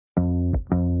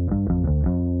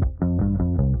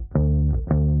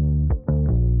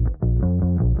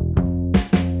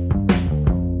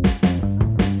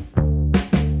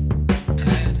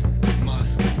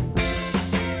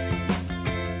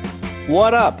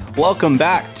What up? Welcome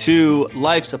back to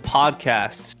Life's a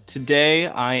Podcast. Today,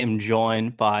 I am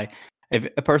joined by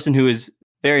a person who is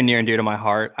very near and dear to my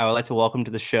heart. I would like to welcome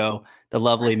to the show the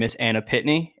lovely Miss Anna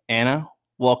Pitney. Anna,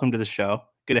 welcome to the show.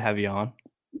 Good to have you on.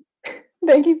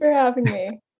 Thank you for having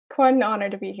me. Quite an honor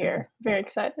to be here. Very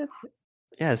excited.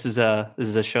 Yeah, this is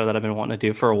a show that I've been wanting to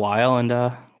do for a while, and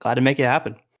glad to make it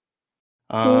happen.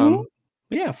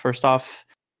 Yeah, first off,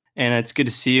 Anna, it's good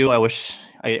to see you. I wish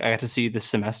I got to see you this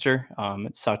semester.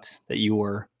 It sucked that you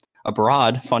were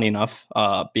abroad. Funny enough,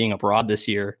 being abroad this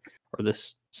year or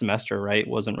this semester, right,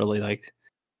 wasn't really like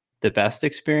the best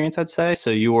experience, I'd say. So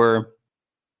you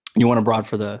went abroad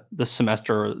for the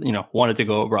semester, wanted to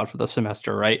go abroad for the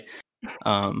semester, right?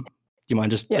 Do you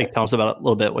mind just like tell us about a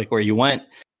little bit like where you went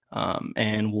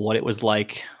and what it was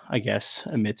like, I guess,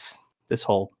 amidst this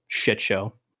whole shit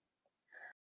show?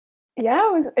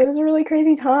 Yeah, it was a really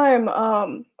crazy time.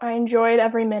 I enjoyed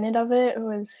every minute of it. It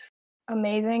was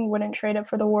amazing. Wouldn't trade it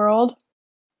for the world.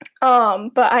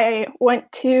 But I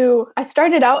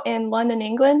started out in London,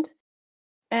 England,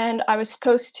 and I was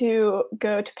supposed to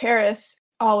go to Paris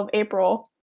all of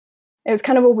April. It was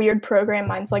kind of a weird program.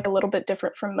 Mine's like a little bit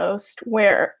different from most,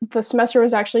 where the semester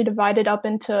was actually divided up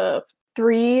into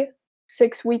 3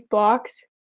 6-week blocks.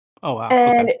 Oh, wow.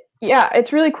 And okay. Yeah,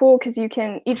 it's really cool because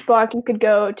each block you could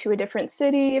go to a different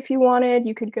city if you wanted.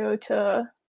 You could go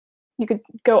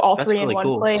all That's three really in one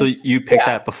cool. place. So you picked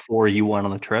that before you went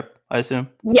on the trip, I assume?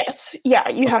 Yes. Yeah,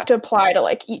 you have to apply to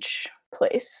like each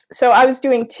place. So I was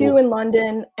doing That's 2 cool. in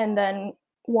London and then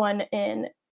 1 in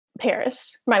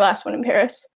Paris, my last one in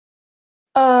Paris.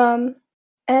 And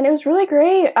it was really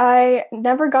great. I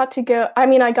never got to go. I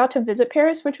mean, I got to visit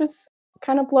Paris, which was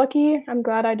kind of lucky. I'm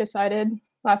glad I decided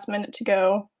last minute to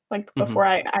go, like before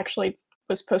I actually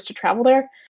was supposed to travel there,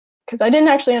 because I didn't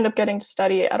actually end up getting to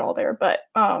study at all there. But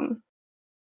I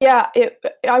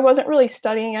wasn't really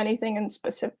studying anything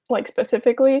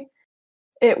specifically.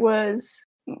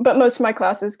 But most of my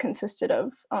classes consisted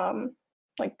of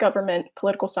like government,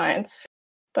 political science.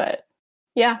 But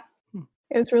yeah,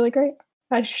 it was really great.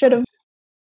 I should have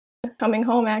coming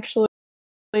home actually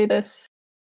this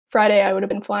Friday. I would have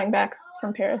been flying back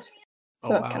from Paris.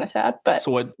 So that's kind of sad. But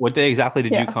so what day exactly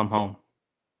did you come home?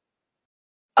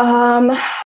 I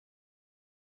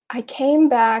came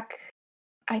back,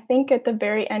 I think at the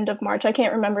very end of March. I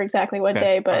can't remember exactly what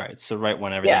day, but all right. So right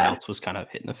when everything else was kind of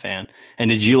hitting the fan. And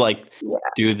did you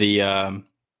do the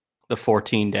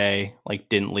 14-day like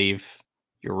didn't leave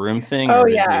your room thing? Oh, or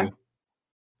yeah. You...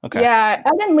 Okay. Yeah,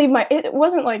 I didn't leave it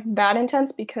wasn't like that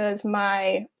intense because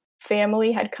my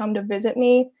family had come to visit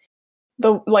me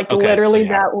literally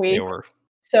that week.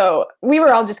 So we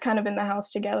were all just kind of in the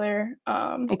house together.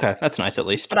 Okay, that's nice at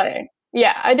least. But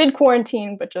I did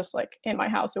quarantine, but just like in my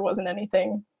house. It wasn't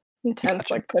anything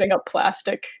intense, like putting up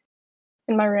plastic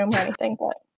in my room or anything.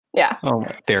 But yeah. Oh,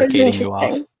 barricading you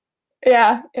off.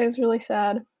 Yeah, it was really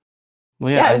sad.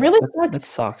 Well, yeah, it really sucked. That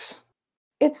sucks.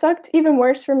 It sucked even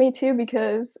worse for me too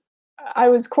because I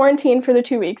was quarantined for the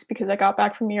 2 weeks because I got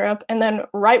back from Europe, and then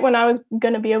right when I was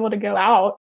going to be able to go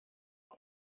out,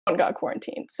 I got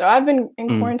quarantined. So I've been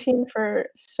in quarantine for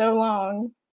so long,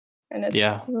 and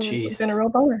it's been a real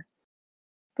bummer.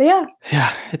 But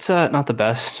yeah, it's not the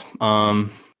best.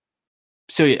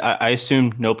 So I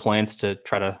assume no plans to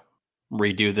try to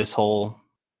redo this whole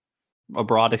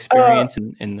abroad experience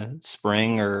in the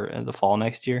spring or in the fall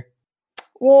next year.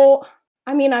 Well,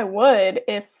 I mean, I would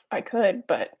if I could,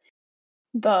 but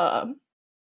the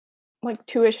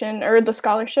tuition or the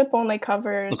scholarship only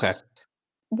covers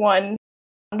one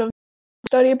round of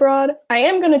study abroad. I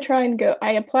am going to try and go.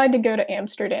 I applied to go to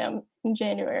Amsterdam in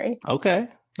January. Okay.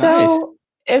 So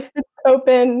if it's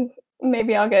open,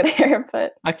 maybe I'll get there.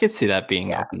 But I could see that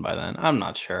being open by then. I'm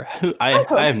not sure. I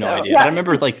have no idea. Yeah. But I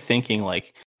remember thinking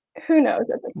who knows?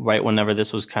 Right whenever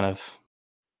this was kind of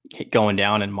going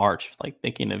down in March,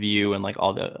 thinking of you and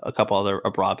a couple other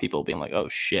abroad people being like, oh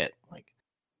shit,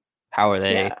 how are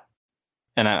they? Yeah.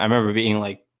 And I remember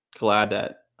being glad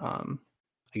that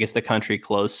I guess the country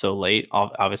closed so late.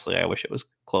 Obviously, I wish it was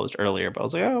closed earlier, but I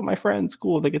was like, oh, my friends,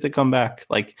 cool, they get to come back.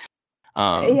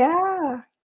 Yeah,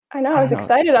 I know. I was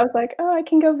excited. I was like, oh, I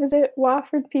can go visit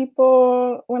Wofford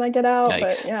people when I get out. Yikes.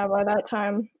 But yeah, by that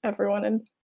time, everyone had.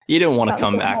 You didn't want to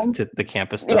come back to the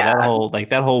campus though. Yeah.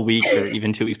 That whole week or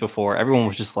even 2 weeks before, everyone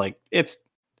was just like, it's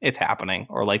happening.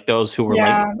 Or those who were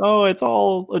oh, it's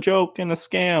all a joke and a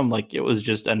scam. It was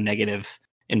just a negative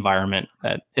environment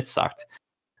that it sucked.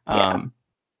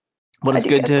 But it's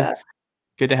good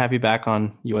to have you back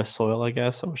on U.S. soil, I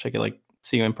guess. I wish I could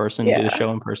see you in person, do the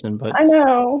show in person. But I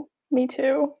know, me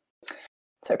too.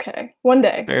 It's okay. One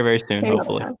day. Very, very soon,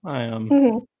 hopefully.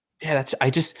 Yeah,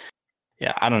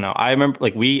 Yeah, I don't know. I remember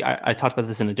like I talked about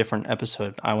this in a different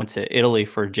episode. I went to Italy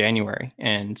for January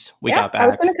and we Yeah, got I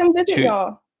was back gonna come visit two.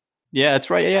 y'all. Yeah, that's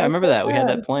right. Yeah, I I was remember so that. We had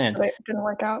that sad, planned. but it didn't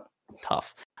work out.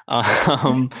 Tough.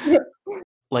 Um,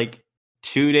 like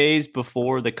 2 days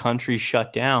before the country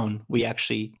shut down, we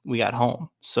got home.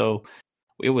 So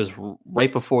it was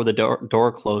right before the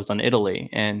door closed on Italy,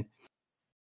 and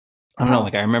I don't know. Wow.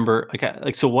 Like I remember,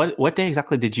 like so. What day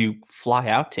exactly did you fly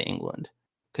out to England?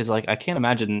 Because like I can't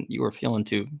imagine you were feeling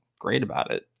too great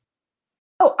about it.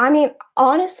 Oh, I mean,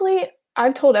 honestly,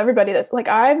 I've told everybody this. Like,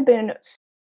 I've been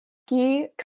ski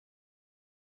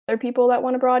other people that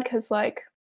went abroad because like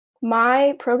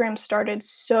my program started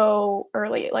so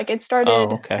early. Like it Oh, started,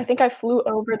 I okay. think I flew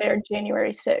over there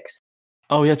January 6th.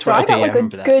 Oh, yeah, that's So right. I Okay, got yeah, I like a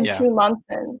remember that. good Yeah. 2 months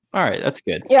in. All right, that's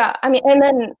good. Yeah, I mean, and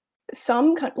then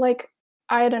like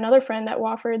I had another friend that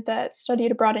Wofford that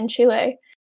studied abroad in Chile,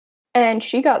 and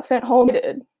she got sent home.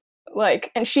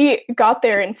 Like, and she got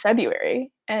there in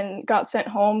February and got sent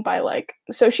home by like,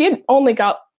 so she had only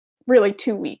got really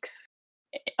 2 weeks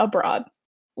abroad,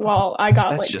 Oh, while I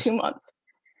got that's like just 2 months.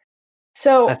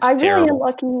 So that's I really am terrible.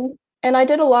 lucky. And I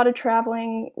did a lot of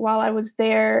traveling while I was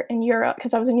there in Europe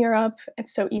because I was in Europe.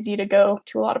 It's so easy to go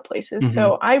to a lot of places. Hmm.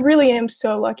 So I really am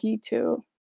so lucky to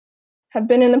have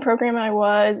been in the program I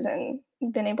was and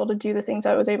been able to do the things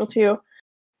I was able to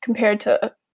compared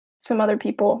to some other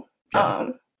people.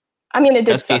 Yeah. I mean, it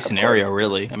did Best case suck, of course. scenario,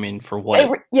 really. I mean, for what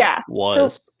it Yeah, for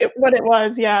was. what it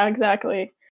was. Yeah,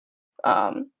 exactly.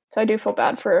 So I do feel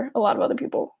bad for a lot of other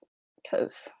people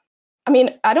because, I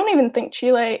mean, I don't even think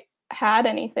Chile had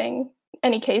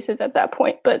any cases at that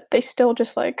point, but they still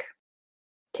just like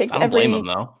kicked I don't blame them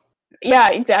every. though. Yeah,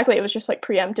 exactly. It was just like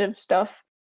preemptive stuff.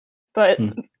 But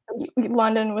Hmm.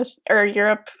 London was, or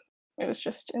Europe, it was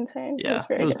just insane. It was Yeah, it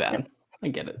very was different. bad. I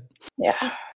get it.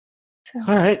 Yeah. So.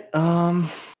 All right.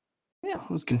 Yeah,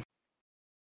 it was good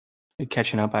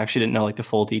catching up. I actually didn't know like the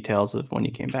full details of when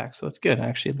you came back, so it's good. I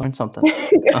actually learned something.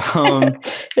 Um,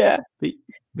 Yeah. but,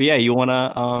 but yeah, you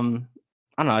wanna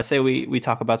I don't know. I say we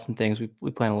talk about some things.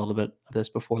 We plan a little bit of this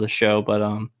before the show, but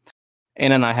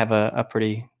Anna and I have a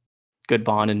pretty good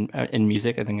bond in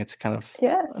music. I think it's kind of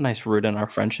Yeah. a nice root in our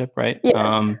friendship, right? Yes.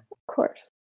 Of course.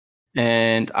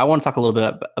 And I want to talk a little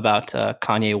bit about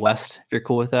Kanye West, if you're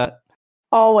cool with that.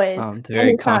 Always. The very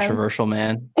Anytime. controversial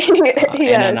man. Anna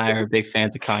Yes. and I are big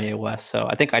fans of Kanye West, so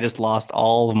I think I just lost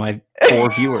all of my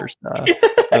 4 viewers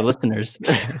or listeners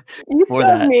You for subbed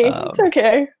that. me. It's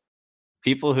okay.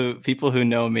 People who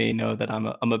know me know that I'm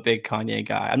a big Kanye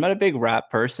guy. I'm not a big rap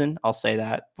person. I'll say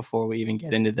that before we even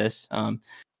get into this.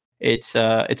 It's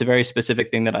a very specific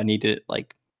thing that I need to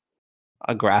like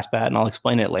a grasp at, and I'll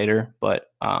explain it later.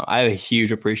 But I have a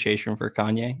huge appreciation for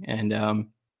Kanye,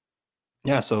 and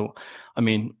yeah. So, I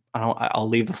mean, I'll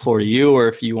leave the floor to you, or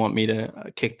if you want me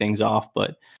to kick things off.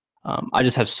 But I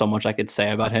just have so much I could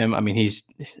say about him. I mean,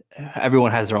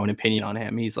 everyone has their own opinion on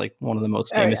him. He's like one of the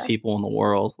most Oh famous yeah. people in the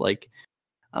world. Like,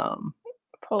 all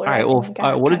right. Well, Polarizing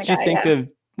guy what kind did of you guy. think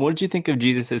Yeah. of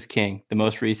Jesus is King, the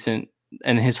most recent,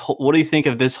 and his whole? What do you think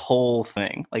of this whole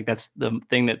thing? Like, that's the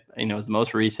thing that is the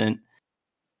most recent.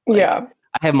 Like, Yeah.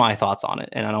 I have my thoughts on it,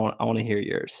 and I want to hear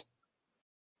yours.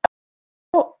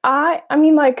 Well, I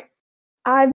mean, like,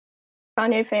 I've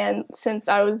been a Kanye fan since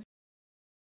I was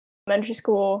in elementary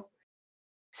school,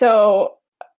 so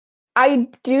I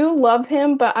do love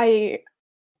him, but I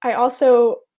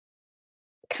also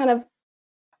kind of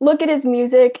look at his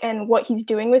music and what he's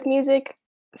doing with music,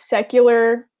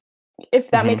 secular,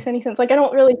 if that Hmm. makes any sense. Like, I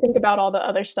don't really think about all the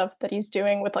other stuff that he's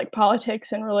doing with like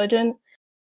politics and religion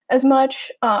as much,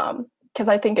 because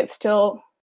I think it still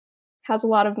has a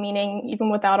lot of meaning even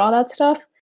without all that stuff.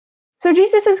 So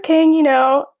Jesus is King,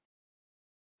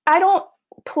 I don't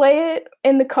play it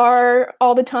in the car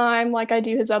all the time like I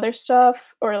do his other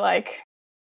stuff, or like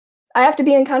I have to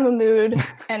be in kind of a mood,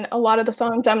 and a lot of the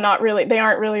songs they aren't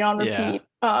really on Yeah. repeat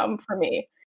for me.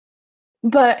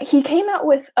 But he came out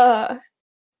with I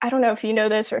don't know if you know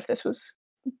this or if this was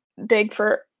big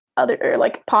for other or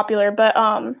like popular, but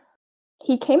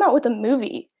he came out with a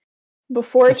movie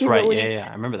before That's he right. Yeah, yeah.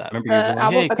 released I remember that. I remember you the being like,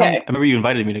 album. "Hey, come." Okay. I remember you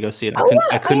invited me to go see it. Oh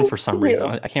I yeah, couldn't for some reason.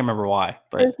 you. I can't remember why,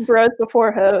 but There's bros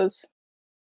before hoes.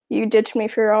 You ditched me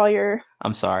for all your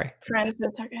I'm sorry. friends, but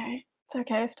it's okay. It's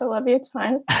okay. I still love you. It's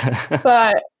fine.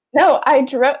 But no,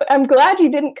 I'm glad you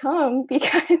didn't come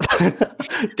because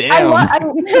Damn.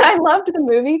 I loved the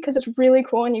movie because it's really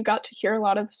cool and you got to hear a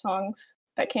lot of the songs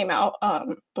that came out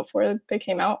before they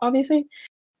came out, obviously.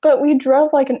 But we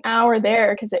drove like an hour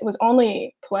there because it was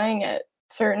only playing at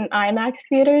certain IMAX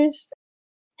theaters,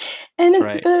 and That's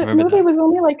right. I the remember movie that. was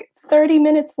only like 30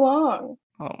 minutes long.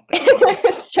 Oh my god.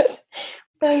 It's just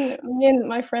then me and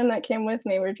my friend that came with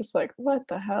me were just like, "What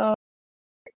the hell?"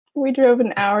 We drove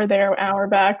an hour there, hour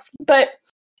back, but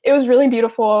it was really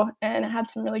beautiful and it had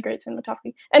some really great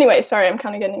cinematography. Anyway, sorry, I'm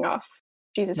kinda getting off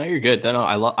No, Jesus. you're good.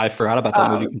 No, I forgot about that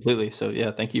movie Um, completely. So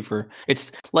yeah, thank you for.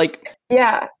 It's like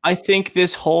yeah, I think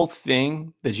this whole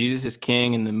thing, the Jesus is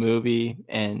King in the movie,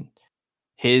 and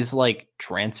his like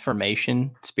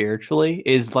transformation spiritually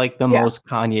is like the yeah, most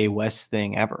Kanye West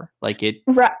thing ever. Like ri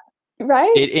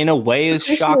right? it in a way is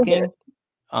Appreciate it. shocking.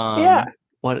 Yeah.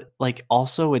 But like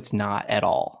also it's not at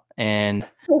all. And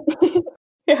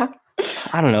Yeah.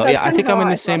 I don't know. That's Yeah, I kinda think how I'm in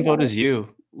I the thought same boat about it. as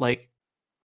you. Like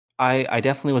I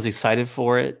definitely was excited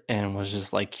for it and was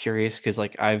just like curious because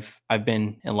like I've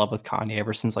been in love with Kanye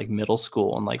ever since like middle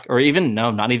school and like or even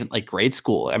no, not even like grade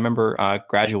school. I remember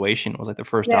Graduation was like the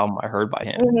first Yeah. album I heard by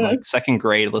him. And, Mhm. like second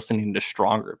grade listening to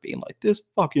Stronger, being like, this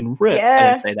fucking rips. I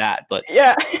didn't Yeah. say that, but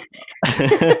Yeah.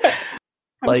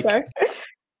 I'm like sorry.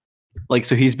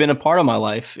 so he's been a part of my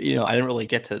life. You know, I didn't really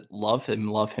get to love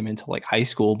him until like high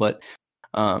school, but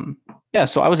um yeah,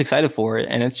 so I was excited for it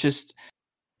and it's just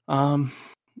um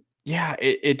yeah,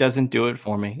 it doesn't do it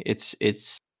for me. It's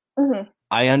Mhm.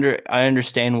 I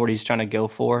understand what he's trying to go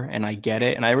for, and I get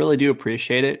it, and I really do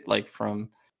appreciate it. Like from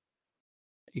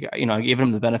you know, I gave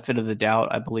him the benefit of the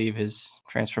doubt. I believe his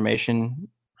transformation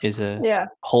is a Yeah.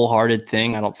 wholehearted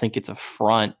thing. I don't think it's a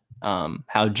front. How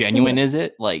Mhm. genuine is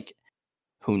it? Like,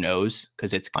 who knows?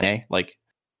 Because it's Kanye. Like,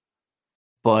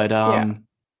 but Yeah.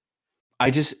 I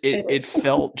just It it is.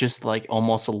 felt just like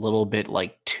almost a little bit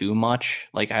like too much.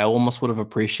 Like I almost would have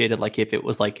appreciated like if it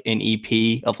was like an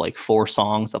EP of like 4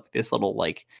 songs of this little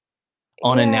like Yeah.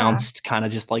 unannounced kind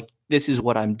of just like this is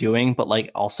what I'm doing, but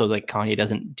like also like Kanye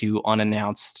doesn't do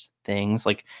unannounced things.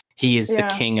 Like he is the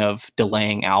Yeah. king of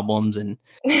delaying albums and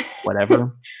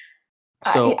whatever.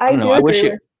 I So I I don't know. do I agree wish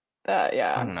it with that, I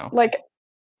yeah. don't know. Like,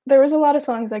 there was a lot of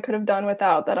songs I could have done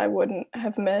without that I wouldn't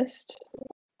have missed,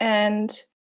 and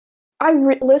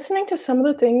listening to some of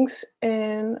the things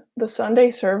in the Sunday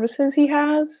services he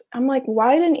has, I'm like,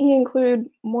 "Why didn't he include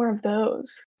more of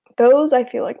those?" Those, I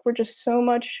feel like, were just so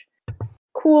much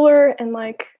cooler and,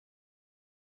 like,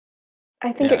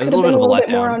 I think Yeah, it it was could a have little been bit a of a little bit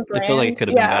more letdown. on I feel like it brand. could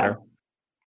have been Yeah. better.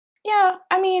 Yeah,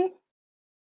 I mean,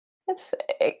 it's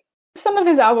some of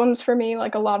his albums for me,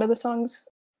 like, a lot of the songs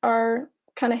are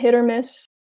kinda hit or miss.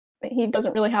 He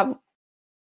doesn't really have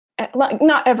like,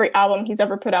 not every album he's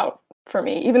ever put out for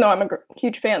me, even though I'm a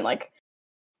huge fan, like,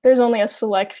 there's only a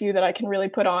select few that I can really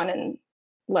put on and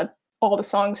let all the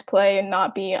songs play and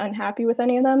not be unhappy with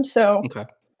any of them, so, Okay.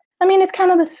 I mean, it's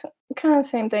kinda the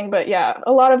same thing, but yeah,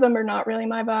 a lot of them are not really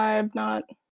my vibe, not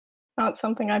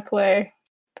something I play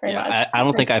very Yeah, much. I don't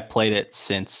Like, think I've played it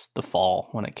since the fall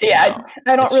when it came yeah, out.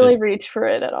 I don't It's really just reach for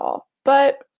it at all,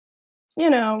 but,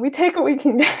 we take what we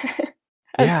can get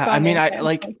as yeah, I mean Kanye I fans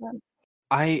like sometimes.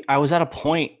 I was at a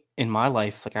point in my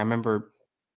life like I remember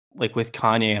like with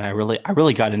Kanye, and I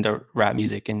really got into rap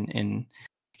music in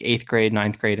 8th grade,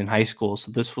 ninth grade, in high school.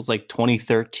 So this was like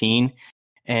 2013,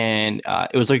 and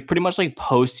it was like pretty much like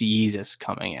post Yeezus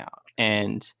coming out,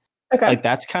 and Okay. like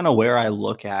that's kind of where I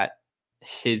look at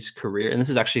his career. And this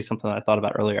is actually something that I thought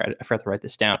about earlier. I forgot to write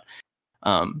this down.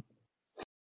 Um,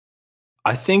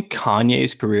 I think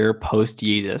Kanye's career post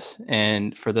Yeezus,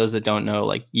 and for those that don't know,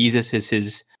 like Yeezus is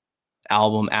his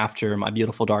album after My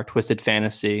Beautiful Dark Twisted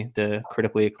Fantasy, the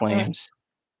critically Mhm. acclaimed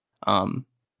um,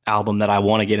 album that I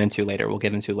want to get into later. We'll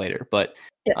get into later, but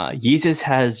Yeah. Yeezus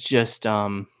has just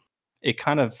it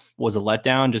kind of was a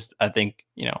letdown. Just I think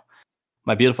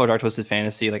My Beautiful Dark Twisted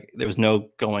Fantasy, like there was no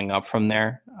going up from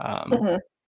there. Mhm.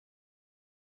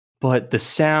 But the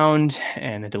sound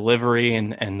and the delivery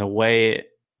and the way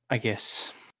I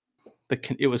guess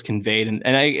it was conveyed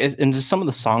and just some of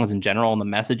the songs in general and the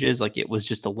messages, like it was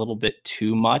just a little bit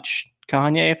too much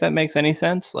Kanye, if that makes any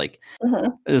sense. Like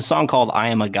Mhm. there's a song called "I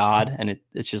Am a God," and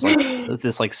it's just like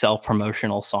this like self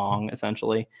promotional song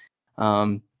essentially.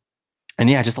 Um, and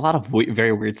yeah, just a lot of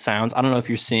very weird sounds. I don't know if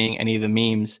you're seeing any of the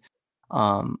memes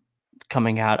um,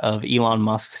 coming out of Elon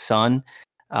Musk's son,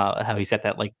 how he's got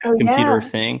that like Oh, computer yeah.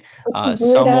 thing. What's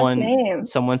his weird ass name?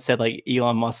 Someone said like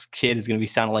Elon Musk's kid is going to be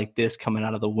sounding like this coming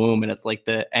out of the womb, and it's like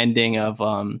the ending of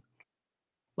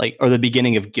like or the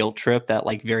beginning of Guilt Trip, that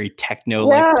like very techno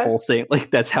like Yeah. pulsing. Like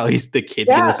that's how the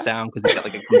kid's going to Yeah. sound because he's got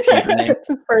like a computer name. It's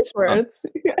his first Um, words.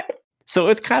 so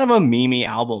it's kind of a meme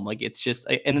album. Like it's just,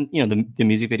 and then, the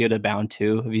music video to Bound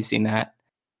 2. Have you seen that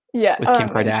Yeah, with oh, Kim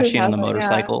I mean, who Kardashian on the hasn't? Yeah.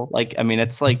 motorcycle? Like, I mean,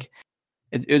 it's like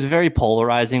it was very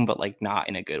polarizing, but like not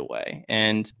in a good way.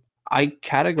 And I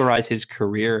categorize his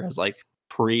career as like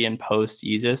pre and post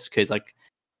Yeezus because like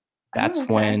Oh, that's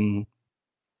okay. when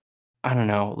I don't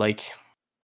know, like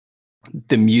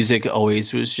the music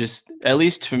always was just, at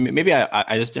least for me, maybe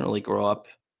I just didn't really grow up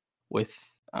with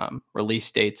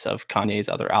release dates of Kanye's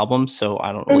other albums, so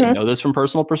I don't really Mhm. know this from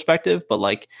personal perspective, but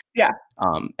like Yeah.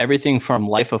 everything from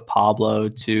Life of Pablo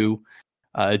to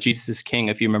Jesus is King.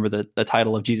 If you remember, the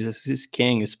title of Jesus is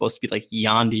King is supposed to be like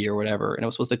Yandi or whatever, and it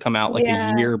was supposed to come out like a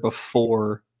Yeah. year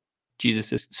before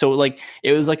Jesus is. So like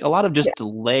it was like a lot of Yeah. just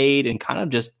delayed and kind of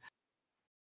just,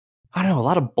 I don't know, a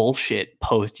lot of bullshit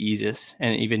post Yeezus,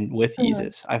 and even with Mhm.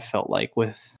 Yeezus, I felt like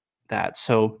with that.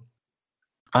 So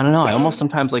I don't know. I almost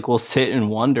sometimes like will sit and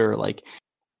wonder, like,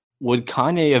 would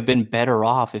Kanye have been better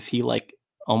off if he like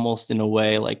almost in a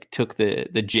way like took the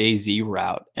Jay-Z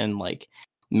route and like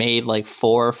made like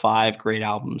 4 or 5 great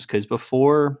albums? Because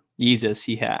before Yeezus,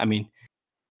 he had, I mean,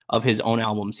 of his own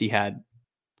albums, he had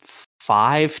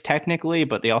 5 technically,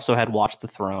 but they also had Watch the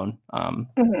Throne. Mhm.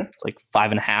 It's like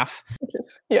 5.5. Which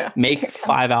is yeah. Make Kind of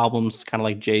 5 albums, kind of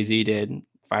like Jay-Z did,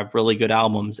 5 really good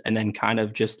albums, and then kind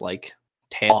of just like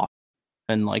tail off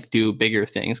and like do bigger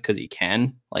things because he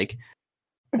can. Like,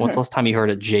 when's the mhm. last time you heard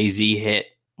a Jay-Z hit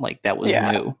like that was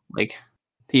Yeah. new? Like,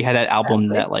 he had that album,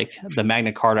 Exactly. that like the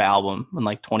Magna Carta album in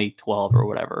like 2012 or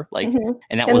whatever. Like, Mhm.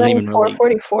 and that And wasn't then even really,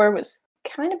 444 was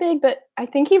kind of big, but I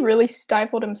think he really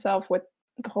stifled himself with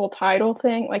the whole title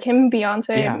thing. Like him and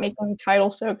Beyonce yeah. making the title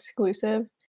so exclusive.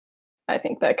 I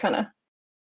think that kind of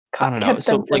I don't know. kept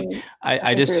them So like, from I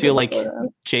pushing just through to feel before like then.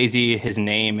 Jay-Z, his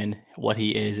name and what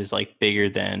he is like bigger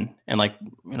than, and like,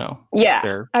 Yeah,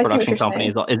 their I see what production you're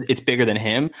company saying. is, it's bigger than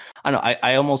him. I don't know.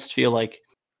 I almost feel like,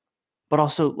 but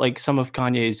also like some of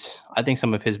Kanye's, I think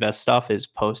some of his best stuff is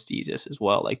post Jesus as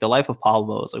well. Like The Life of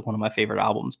Pablo is like one of my favorite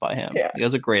albums by him. Yeah. Like, it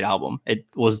was a great album. It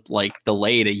was like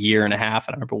delayed a year and a half,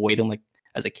 and I remember waiting like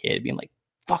as a kid, being like,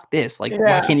 "Fuck this! Like, why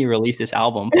Yeah. can't he release this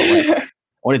album?" But like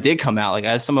when it did come out, like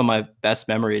I have some of my best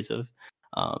memories of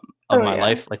Oh, my yeah.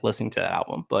 life like listening to that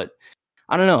album. But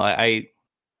I don't know.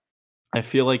 I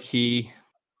feel like he,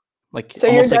 like, So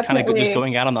you're almost like kind of just definitely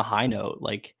going out on the high note,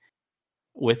 like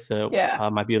with the yeah.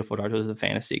 My Beautiful Dark Twisted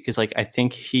Fantasy, because like I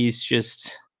think he's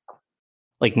just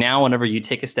like, now whenever you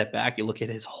take a step back, you look at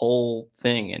his whole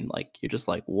thing and like you're just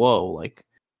like, whoa, like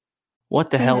what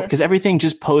the hell? Mhm. Because everything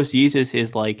just post Jesus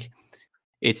is like,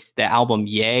 it's the album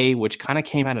Yay, which kind of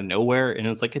came out of nowhere, and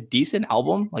it's like a decent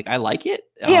album. Like, I like it.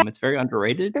 Yeah, It's very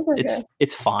underrated. super good.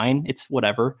 It's fine. It's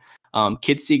whatever.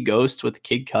 Kids See Ghosts with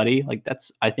Kid Cudi, like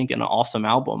that's, I think, an awesome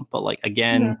album. But like,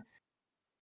 again, Mhm.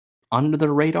 under the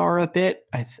radar a bit.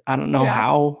 I don't know Yeah.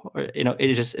 how.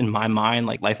 It just, in my mind,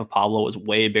 like Life of Pablo was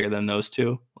way bigger than those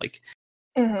two. Like,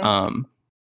 Mhm. um,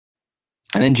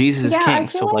 and then Jesus is Yeah, I King.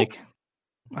 feel So like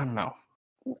like, I don't know.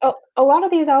 a lot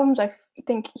of these albums,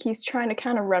 think he's trying to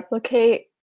kind of replicate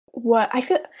what I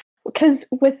feel because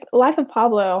with Life of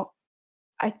Pablo,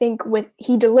 I think with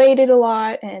he delayed it a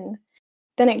lot and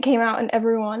then it came out and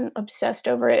everyone obsessed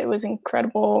over it. It was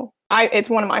incredible. It's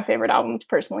one of my favorite albums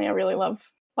personally. I really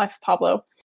love Life of Pablo.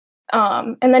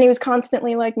 And then he was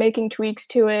constantly like making tweaks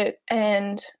to it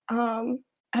and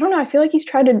I don't know, I feel like he's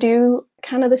tried to do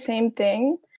kind of the same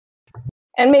thing.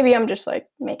 And maybe I'm just like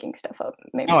making stuff up.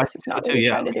 Maybe No, I this think is so not what too. he's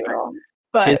Yeah, trying to do like at all. his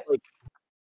But like,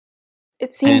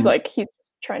 it seems and like he's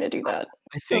just trying to do that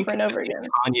over and I over think again.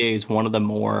 Kanye is one of the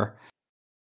more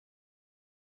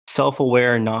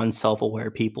self-aware,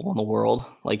 non-self-aware people in the world.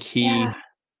 Like, Yeah,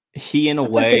 he in a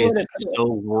that's a good way is way to just put it. so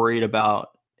worried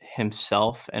about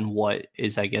himself and what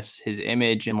is, I guess, his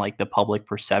image and like the public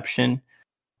perception,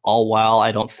 all while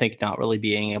I don't think not really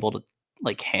being able to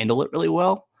like handle it really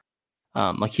well.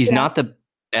 Like, he's Yeah. not the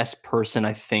best person,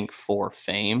 I think, for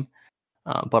fame,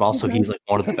 but also Mhm. he's like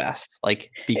one of the best,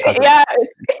 like because of Yeah,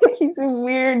 that. he's a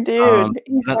weird dude.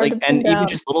 He's And, hard to like, pin and even down.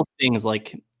 just little things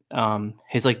like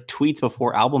his like tweets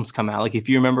before albums come out. Like, if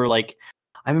you remember, like,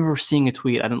 I remember seeing a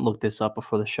tweet. I didn't look this up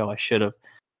before the show. I should have.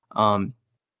 Um,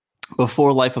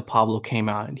 Before Life of Pablo came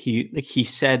out, and he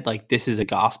said like, this is a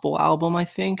gospel album, I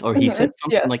think, or he said Mhm.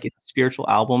 something Yes. like it's a spiritual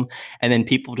album, and then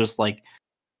people just like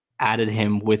added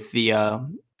him with the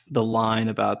line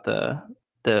about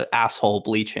the asshole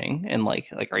bleaching, and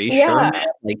like, are you sure, Yeah. man?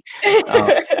 Like,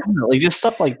 I don't know, like, just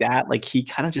stuff like that. Like, he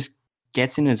kind of just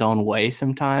gets in his own way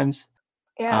sometimes.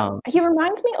 Yeah. Um, He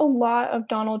reminds me a lot of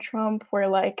Donald Trump where,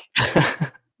 like,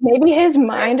 maybe his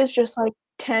mind is just, like,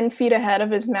 10 feet ahead of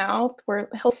his mouth where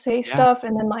he'll say yeah, stuff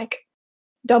and then, like,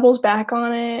 doubles back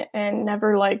on it and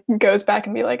never, like, goes back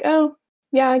and be like, "Oh,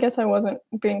 yeah, I guess I wasn't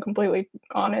being completely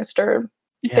honest," or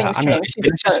yeah. things I don't know. change. He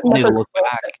It's just just funny to never look explains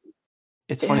back. it.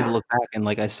 It's funny to Yeah. look back, and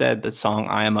like I said, the song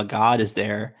 "I Am a God" is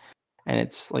there, and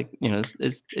it's like,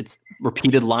 it's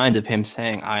repeated lines of him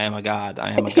saying, "I am a God,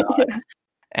 I am a God," Yeah.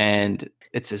 and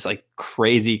it's this like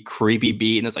crazy, creepy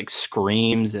beat, and there's like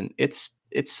screams, and it's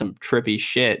some trippy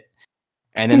shit.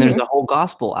 And then there's the whole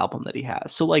gospel album that he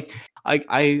has. So like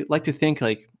I like to think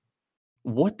like,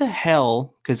 what the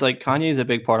hell? Because like Kanye is a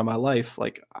big part of my life.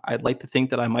 Like I'd like to think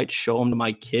that I might show him to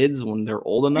my kids when they're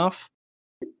old enough.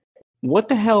 What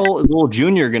the hell is little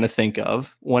Junior gonna think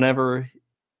of whenever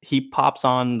he pops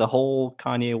on the whole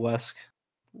Kanye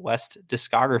West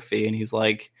discography and he's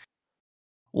like,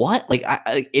 what? Like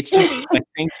it's just, I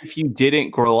think if you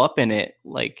didn't grow up in it,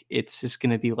 like it's just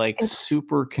gonna be like It's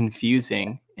super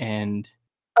confusing. And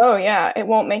oh yeah, it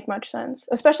won't make much sense.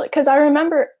 Especially because I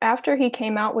remember after he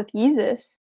came out with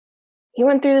Yeezus, he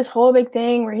went through this whole big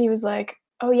thing where he was like,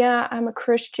 "Oh yeah, I'm a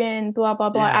Christian," blah blah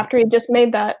blah. yeah, After he just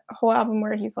made that whole album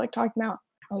where he's like talking about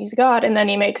how he's God, and then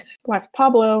he makes Life of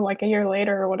Pablo like a year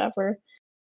later or whatever,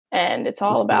 and it's it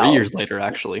all was 3 about, years later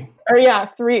actually. or yeah,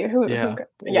 three. Yeah. Well,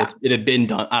 Yeah, it had been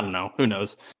done. I don't know. Who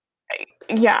knows?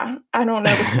 yeah. I don't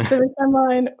know the specific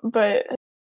timeline, but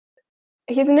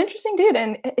he's an interesting dude,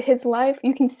 and his life,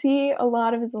 you can see a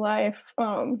lot of his life,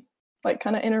 like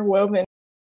kind of interwoven.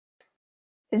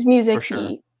 His For music, sure.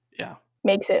 he Yeah.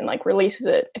 makes it and like releases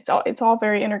it. It's all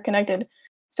very interconnected.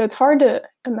 So it's hard to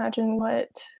imagine what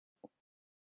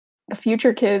the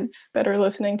future kids that are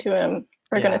listening to him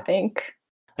are Yeah. gonna think.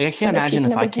 Like I can't When they're imagine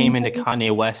piecing if I came everything into together.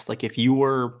 Kanye West, like if you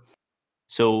were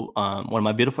when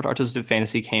My Beautiful Dark Twisted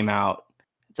Fantasy came out,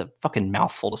 it's a fucking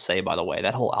mouthful to say, by the way,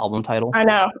 that whole album title. I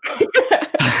know.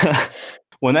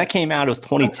 When that came out, it was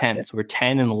 2010. So we're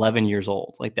 10 and 11 years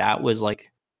old. Like that was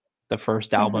like the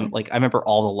first album. Mhm. Like I remember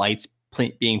all the lights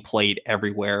being played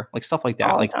everywhere, like stuff like that.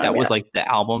 All the Like time, that yeah. was like the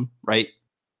album, right?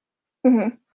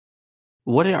 Mhm.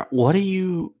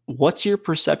 What's your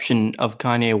perception of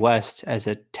Kanye West as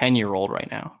a 10-year-old right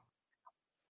now?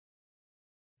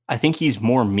 I think he's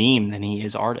more meme than he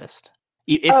is artist.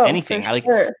 If Oh, for anything, I like,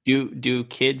 sure. do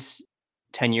kids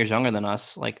 10 years younger than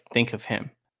us like think of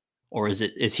him? Or is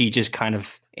he just kind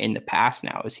of in the past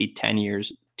now? Is he 10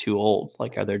 years too old?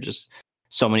 Like are there just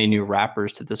so many new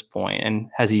rappers to this point, and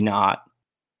has he not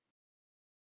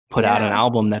put out an Yeah.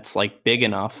 album that's like big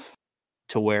enough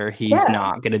to where he's Yeah.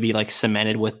 not going to be like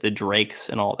cemented with the Drakes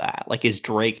and all that? Like is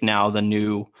Drake now the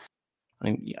new, I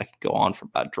mean, I could go on for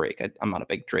about Drake. I'm not a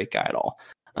big Drake guy at all.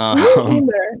 Me Um,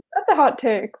 either. That's a hot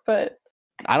take, but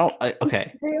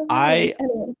okay. very alright.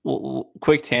 Anyway.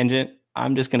 Quick tangent.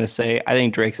 I'm just gonna say I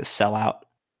think Drake's a sellout Me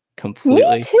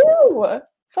completely. too! Yeah,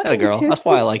 Fucking girl. Two That's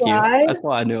why I Six like you. Slide. That's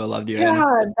why I knew I loved you, Annie.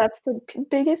 God, that's the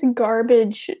biggest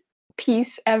garbage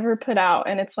piece ever put out,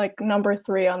 and it's like number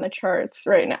 3 on the charts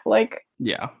right now. Like,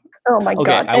 Yeah. oh my Okay.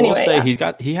 god. I will Anyway, say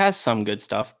yeah. he has some good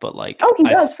stuff, but like Oh, he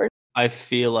does for I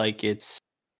feel like it's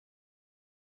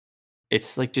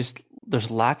like just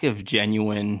there's lack of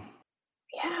genuine,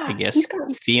 I yeah. He's guess, got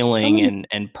so feeling many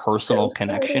and personal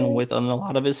connection ghostwriters. with a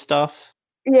lot of his stuff.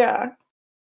 Yeah.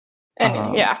 Anyway,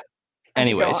 Um. yeah. I could go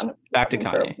Anyways, on back to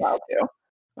for a Kanye. while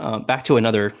too. Back to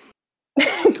another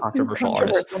controversial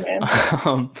artist. Controversial man.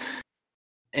 Um,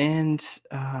 and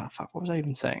fuck, what was I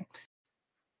even saying?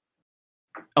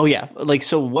 Oh yeah, like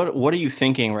so what are you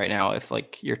thinking right now if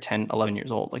like you're 10, 11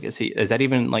 years old? Like is that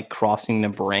even like crossing the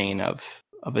brain of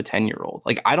a 10-year-old?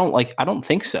 Like I don't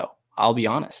think so. I'll be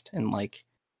honest. And like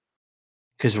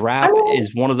cuz I rap mean,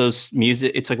 is one of those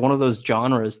music, it's like one of those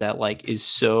genres that like is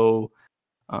so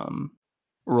um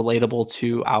relatable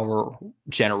to our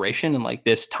generation and like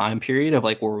this time period of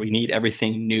like where we need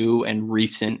everything new and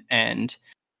recent, and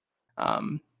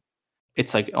um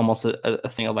it's like almost a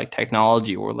thing of like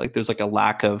technology where like there's like a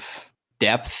lack of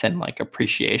depth and like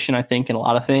appreciation, I think, in a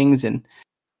lot of things, and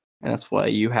that's why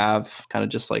you have kind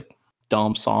of just like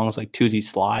dumb songs like Tuesday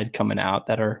Slide coming out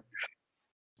that are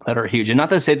huge. And not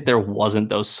to say that there wasn't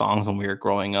those songs when we were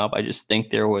growing up, I just think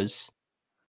there was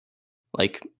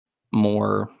like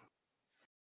more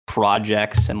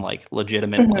projects and like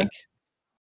legitimate mhm.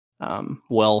 like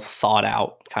well thought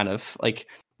out kind of like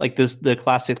this the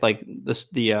classic like this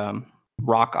the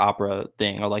rock opera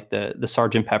thing, or like the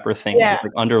Sergeant Pepper thing where Yeah. there's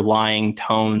like underlying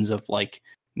tones of like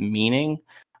meaning,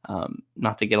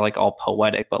 not to get like all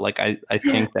poetic, but like I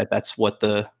think that that's what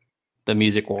the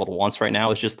music world wants right now,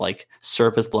 is just like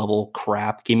surface level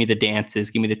crap. Give me the dances,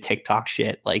 give me the TikTok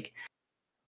shit. Like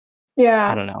I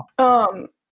Yeah. don't know.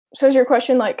 So is your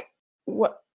question like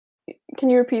what can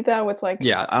you repeat that with like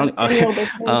Yeah, I a don't. 10-year-old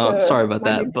listening to Sorry about My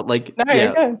that, Beautiful. but like, No, you're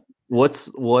yeah, good.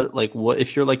 what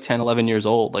if you're like 10, 11 years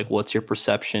old? Like, what's your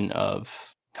perception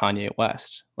of Kanye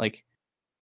West? Like,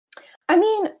 I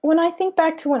mean, when I think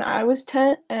back to when I was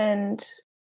 10 and,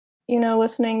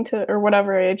 listening to, or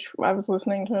whatever age I was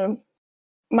listening to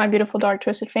My Beautiful Dark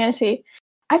Twisted Fantasy,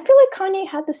 I feel like Kanye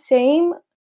had the same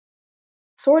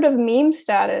sort of meme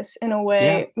status in a Yeah.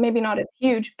 way, maybe not as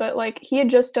huge, but, like, he had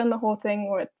just done the whole thing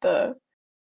with the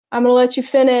 "I'm gonna let you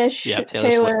finish, Yeah,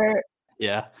 Taylor Swift. Taylor,"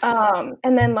 Yeah.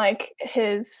 and then, like,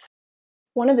 his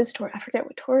one of his tour I forget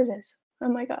what tour it is. Oh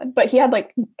my god, but he had,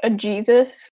 like, a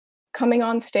Jesus coming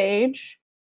on stage.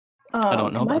 I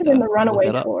don't know It might about have been that. the I have to look Runaway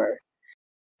that up. tour.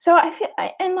 So I feel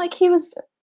and, like, he was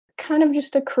kind of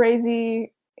just a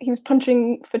crazy he was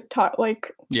punching the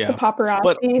Yeah. But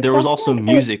paparazzi, there so I was feel also like it was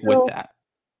music with still that.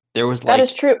 There was, that is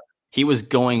like true. he was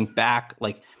going back,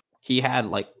 like, he had,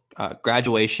 like,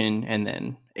 Graduation and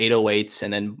then 808s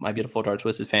and then My Beautiful Dark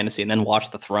Twisted Fantasy and then Watch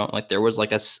the Throne. Like, there was,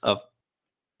 like,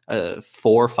 a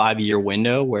 4 or 5 year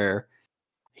window where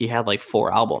he had, like,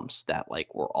 4 albums that,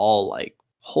 like, were all, like,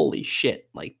 "Holy shit,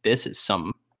 like, this is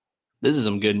some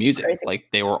good music." Crazy. Like,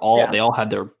 they Yeah. all had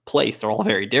their place. They're all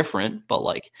very different, but,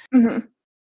 like, Mhm.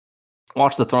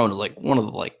 Watch the Throne was, like, one of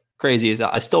the, like, craziest.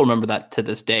 I still remember that to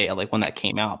this day, like, when that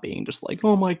came out being just like,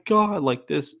 "Oh my god, like,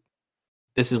 this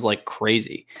is, like,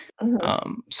 crazy."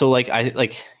 Mhm. So, like,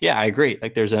 yeah, I agree.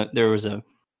 Like, there was a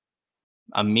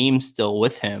meme still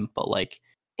with him, but, like,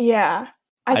 Yeah.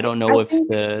 I don't I know if think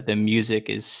the music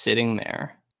is sitting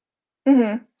there.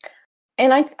 Mhm.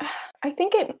 And I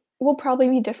think it will probably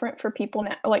be different for people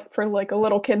now like, for, like, a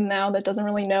little kid now that doesn't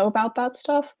really know about that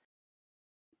stuff,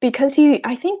 because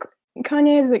I think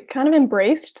Kanye has, like, kind of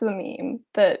embraced the meme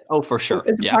that Oh, for sure.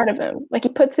 is a Yeah, part of him. Like, he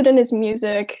puts it in his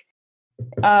music,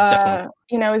 definitely.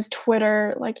 his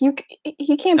Twitter, like, he can't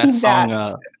That be that song,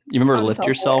 you remember "Lift unself-aware.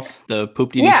 Yourself," the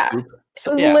Poop Dee Dee Yeah. Scoop? It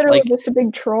So was yeah, literally like, just a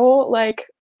big troll, like,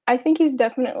 I think he's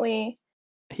definitely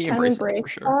he kind of embraces it for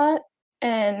embraced sure. that,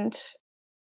 and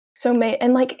so may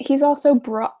and, like, he's also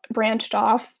branched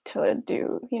off to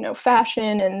do,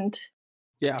 fashion and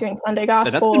Yeah. doing Sunday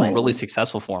That's gospel been really and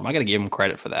successful for him. I gotta give him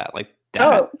credit for that.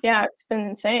 oh, yeah, it's been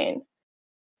insane.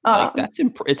 Um, That's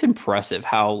it's impressive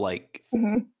how, like,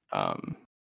 mhm. um,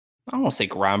 I don't wanna say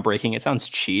groundbreaking, it sounds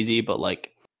cheesy, but,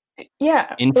 like, Yeah,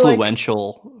 like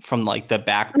influential from, like, the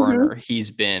back mhm, burner he's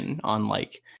been on,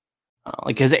 like,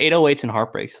 his 808s and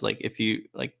Heartbreaks, like, if you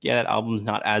like, yeah, that album's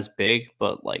not as big,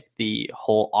 but, like, the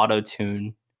whole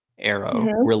Auto-Tune era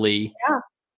mhm, really yeah,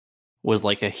 was,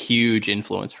 like, a huge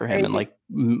influence for him, and, crazy. like,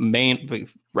 main like,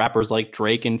 rappers like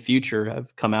Drake and Future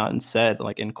have come out and said,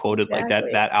 like, and quoted, like,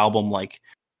 Exactly. that album, like,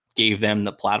 gave them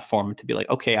the platform to be like,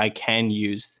 "Okay, I can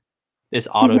use this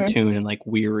Mhm, Auto-Tune and, like,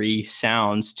 weary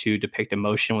sounds to depict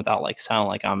emotion without, like, sounding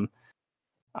like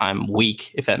I'm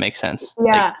weak," if that makes sense.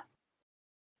 Like, yeah,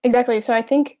 exactly, so I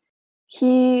think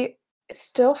he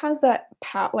still has that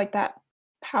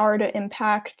power to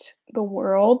impact the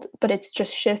world, but it's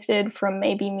just shifted from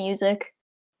maybe music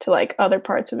to, like, other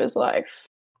parts of his life.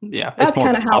 yeah, it's That's more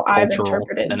kinda how pop I've cultural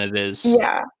interpreted. than it is.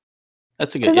 Yeah,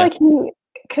 That's a good, 'cause, yeah. like,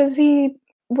 'cause he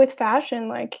with fashion,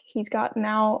 like, he's got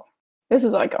now this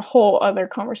is, like, a whole other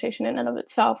conversation in and of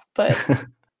itself, but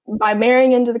by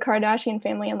marrying into the Kardashian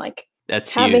family and, like,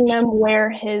 That's having huge. them wear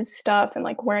his stuff and,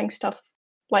 like, wearing stuff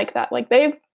like that, like,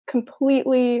 they've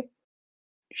completely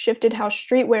shifted how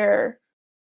streetwear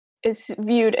is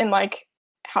viewed and, like,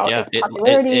 how Yeah, its it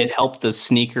popularity helped the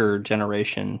sneaker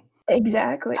generation have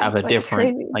exactly, a like, it's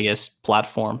different, crazy. I guess,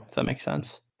 platform, if that makes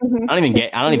sense. Mhm. I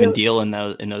It's don't even really deal in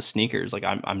those sneakers, like,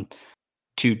 I'm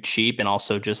too cheap, and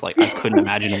also just, like, I couldn't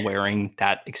imagine wearing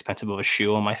that expensive of a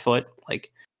shoe on my foot,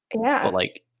 like, but, yeah.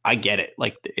 like, I get it,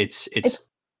 like, It's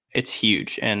it's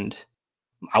huge, and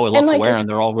I would love and, to like wear them,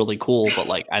 they're all really cool, but,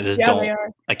 like, yeah, they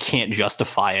are. I can't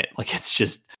justify it, like, it's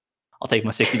just I'll take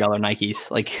my $60 Nikes,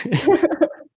 like,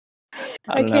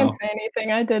 I I don't can't know. say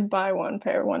anything, I did buy one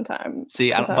pair one time See,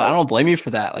 because I don't blame you for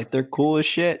that, like, they're cool as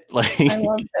shit, I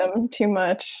love like, them too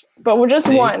much, but with just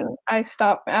see, one, I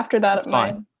stopped after that, that's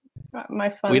fine. my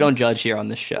We don't funds judge here on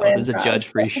this show, this ran is a dry,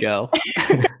 judge-free show.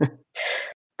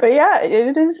 but yeah,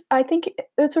 it is I think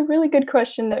it's a really good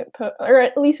question to put or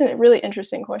at least a really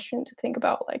interesting question to think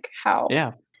about, like, how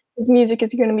Yeah, his music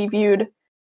is gonna be viewed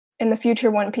in the future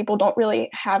when people don't really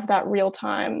have that real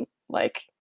time, like,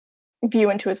 view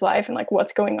into his life and, like,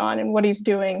 what's going on and what he's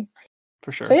doing.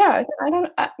 for So, sure. yeah, I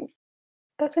don't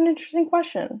that's an interesting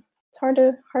question. It's hard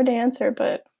to answer,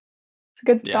 but it's a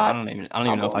good Yeah, thought I don't even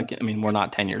know if I problem. can, I mean, we're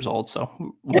not 10 years old, so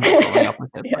we're not growing up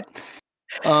with it, Yeah.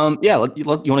 but, yeah, you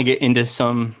wanna get into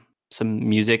some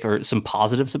music or some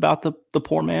positives about the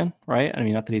poor man, right? I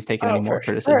mean, not that he's taking Oh, any more for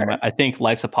criticism, sure. but I think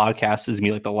Life's a Podcast is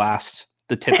gonna be, like,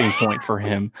 the tipping point for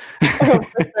him. Oh,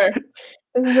 for sure.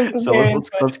 This is a So very let's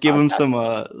influential give him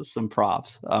podcast. some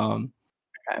props.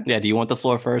 Okay. Yeah, do you want the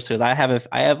floor first? Because I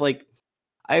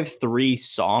have 3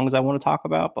 songs I wanna talk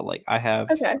about, but, like, I have,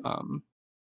 Okay.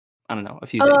 I don't know, a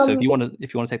few things. So Um, if you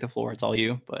wanna take the floor, it's all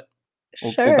you, but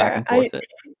we'll back sure. and forth it.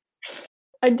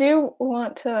 I do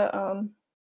want to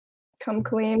come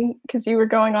clean because you were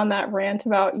going on that rant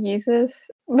about Yeezus,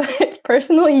 but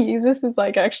personally, Yeezus is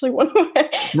like actually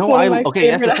No, one of my okay,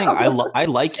 that's favorite the thing. albums. I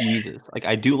like Yeezus. Like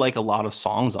I do like a lot of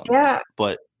songs on there, Yeah,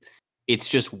 but it's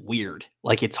just weird.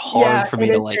 Like it's yeah, hard for it me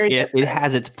to is like very it different.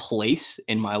 has its place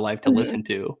in my life to Mhm, listen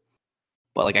to,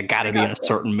 but like I got I to be in a gotcha.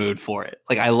 certain mood for it.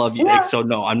 Like I love you. Like Yeah, so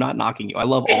no, I'm not knocking you. I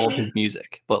love all of his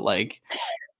music, but like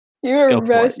you were go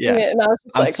for it. roasting Yeah. it, and I was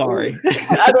just I'm like, "Ooh." sorry.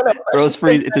 I don't know if I should Rose put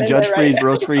Freeze, it's a that in there Judge right Freeze, now.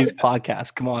 Rose Freeze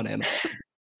podcast. Come on, Anna.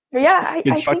 But yeah, I think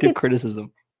Constructive it's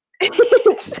criticism.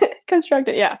 it's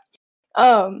constructed, yeah.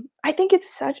 I think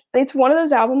it's one of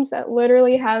those albums that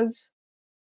literally has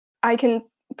I can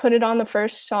put it on the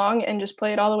first song and just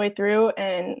play it all the way through,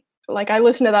 and, like, I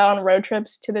listen to that on road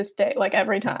trips to this day, like,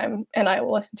 every time, and I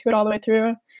will listen to it all the way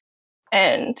through,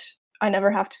 and I never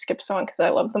have to skip a song because I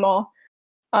love them all.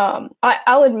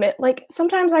 I'll admit, like,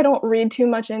 sometimes I don't read too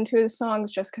much into his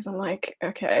songs just because 'cause I'm like,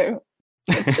 "Okay,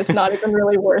 it's just not even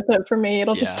really worth it for me,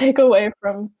 it'll just Yeah. take away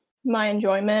from my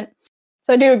enjoyment."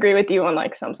 So I do agree with you on,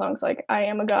 like, some songs, like, "I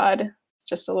Am a God," it's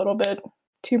just a little bit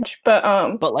too much, but,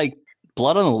 But like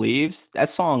Blood on the Leaves, that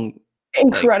song, like,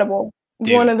 incredible.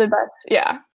 One dude, of the best,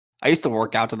 yeah. I used to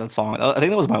work out to that song. I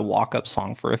think that was my walk-up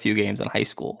song for a few games in high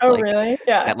school. Oh, Like really?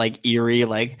 Yeah. that like eerie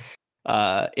like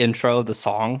intro of the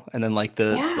song and then like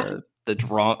Yeah. the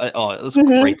drum. Oh, it was a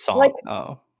Mhm. great Like, song.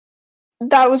 Oh,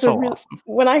 that was a so real awesome.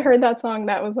 when I heard that song,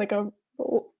 that was like a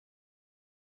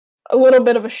little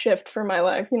bit of a shift for my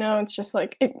life, you know? It's just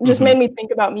like it just Hmm. made me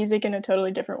think about music in a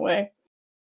totally different way.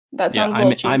 That Yeah, sounds a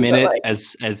little I'm cheesy, in but, it like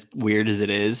as weird as it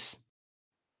is.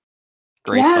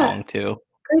 Great yeah, song too.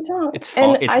 great song. It's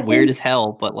fun. And It's I weird think as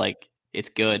hell, but like it's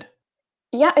good.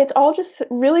 yeah, it's all just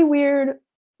really weird,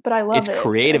 but I It's love it at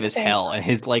creative the as same hell, time. and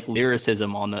his like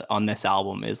lyricism on this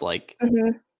album is like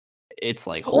Mhm. it's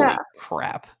like Yeah. holy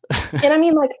crap. And I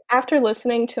mean, like, after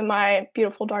listening to My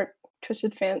Beautiful Dark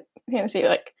Twisted Fantasy,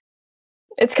 like,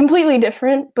 it's completely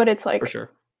different, but it's, For like,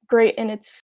 sure. great in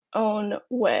its own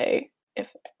way,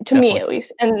 if to me Definitely. at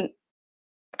least, and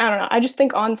I don't know, I just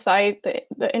think On Sight,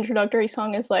 the introductory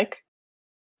song is, like,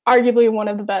 arguably one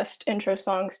of the best intro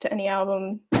songs to any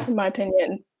album, in my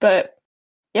opinion, but,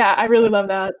 yeah, I really love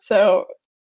that, so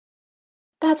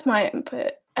that's my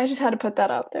input. I just had to put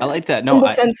that out I there like that. in No,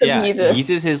 I defense of yeah, Yeezus.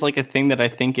 Yeezus is like a thing that I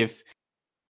think if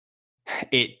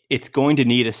it's going to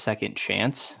need a second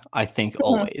chance, I think Mhm.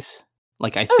 always.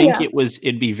 Like I Oh, think yeah.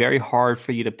 it'd be very hard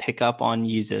for you to pick up on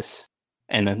Yeezus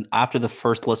and then after the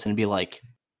first listen be like,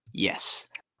 "Yes,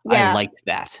 I Yeah. liked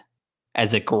that."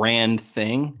 As a grand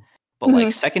thing, but like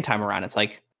Mhm. second time around it's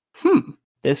like, "Hmm,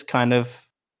 this kind of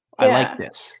I like Yeah.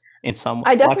 this." In some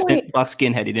I definitely Black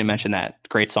Skinhead, you didn't mention that.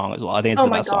 Great song as well. I think it's oh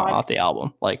the my best song god. off the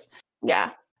album. Like,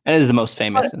 Yeah. and it is the most Fun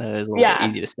famous and it is a little bit yeah.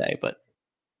 easy to say, but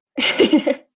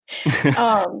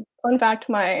Fun fact,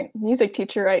 my music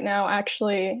teacher right now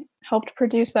actually helped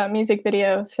produce that music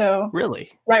video, so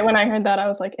really? right when I heard that, I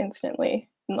was, like, instantly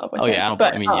in love with Oh him, yeah, I don't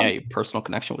but, I mean, yeah, your personal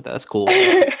connection with that. That's cool.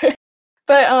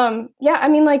 but, yeah, I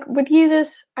mean, like, with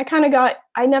Yeezus,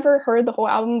 I never heard the whole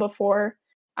album before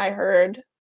I heard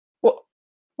well,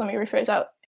 let me rephrase that.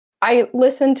 I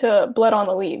listened to Blood on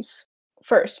the Leaves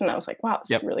first, and I was like, "Wow,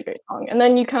 this is a Yep. really great song," and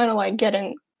then you kinda, like, get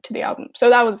into the album, so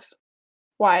that was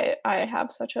why I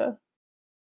have such a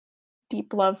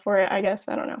deep love for it, I guess,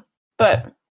 I don't know.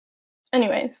 But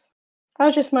anyways, that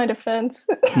was just my defense.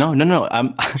 No, no, no.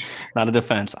 I'm not a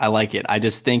defense. I like it. I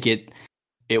just think it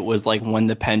was like when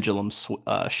the pendulum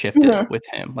shifted Mhm. with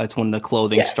him. That's when the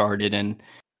clothing Yes. started and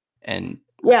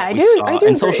Yeah, we I saw do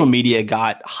and social agree. media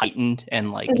got heightened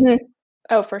and like Mhm.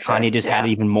 Oh, for Kanye sure. just had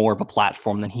Yeah. even more of a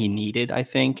platform than he needed, I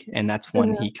think, and that's when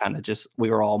Mhm. he kind of just we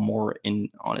were all more in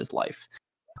on his life.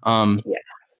 Um, Yeah.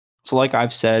 so like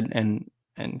I've said and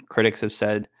critics have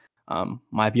said,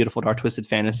 My Beautiful Dark Twisted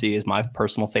Fantasy is my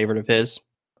personal favorite of his.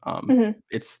 Mhm.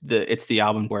 It's the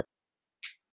album where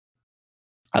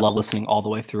I love listening all the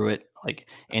way through it, like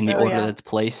in the Oh, order yeah. that it's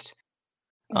placed.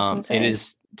 It's It insane.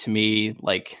 is to me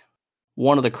like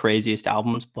one of the craziest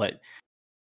albums, but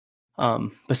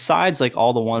besides like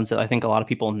all the ones that I think a lot of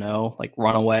people know, like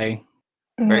Runaway,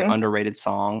 very Mhm. underrated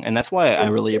song, and that's why I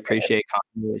It's really so good. appreciate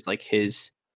Kanye is like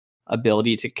his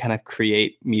ability to kind of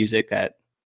create music that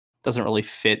doesn't really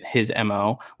fit his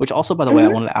MO. Which also, by the way, I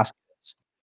Mhm. wanted to ask this.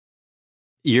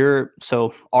 You're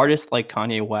so artists like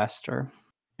Kanye West or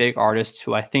big artists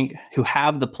who I think who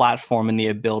have the platform and the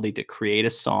ability to create a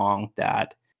song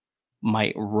that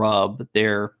might rub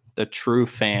the true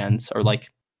fans or like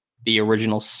the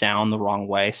original sound the wrong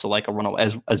way. So like a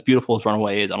Runaway, as beautiful as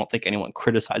Runaway is, I don't think anyone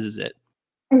criticizes it.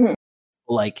 Mhm.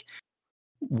 Like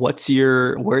what's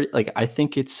your where like I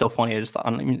think it's so funny. I just thought,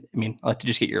 I mean, I'd like to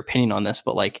just get your opinion on this,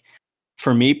 but like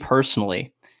for me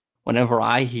personally, whenever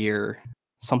I hear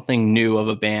something new of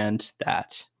a band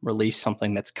that released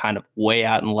something that's kind of way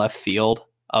out in left field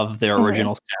of their Mhm.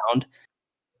 original sound,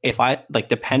 if I like,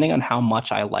 depending on how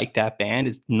much I like that band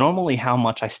is normally how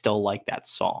much I still like that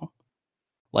song.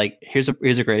 Like here's a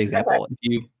great Okay. example. If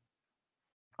you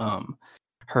um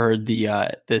heard the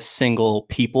single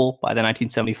 "People" by the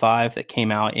 1975 that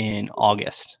came out in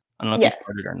August. I don't know if you've Yes.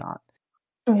 heard it or not.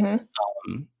 Mhm.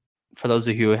 Um, for those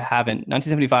of you who haven't,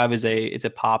 1975 is a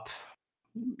pop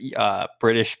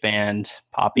British band,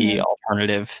 poppy Mhm.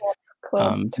 alternative, Yes.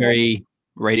 Club type. very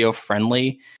radio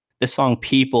friendly. This song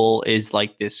 "People" is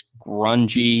like this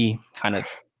grungy kind of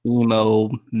emo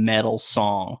metal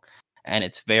song, and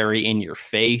it's very in your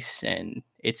face, and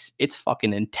it's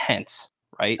fucking intense,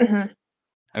 right? Mhm.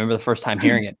 I remember the first time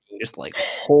hearing it, being just like,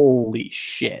 "Holy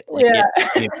shit!" Like Yeah. it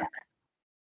took me aback.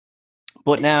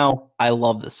 But now I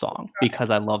love the song because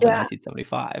I love the Yeah.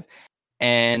 1975,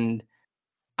 and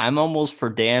I'm almost for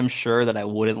damn sure that I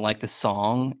wouldn't like the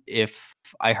song if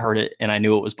I heard it and I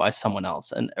knew it was by someone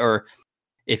else, and or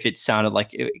if it sounded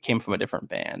like it came from a different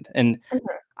band. And Mhm.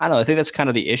 I don't know, I think that's kind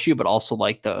of the issue, but also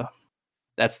like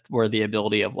that's where the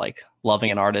ability of like loving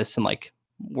an artist and like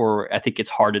where I think it's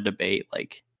hard to debate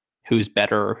like who's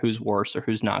better or who's worse or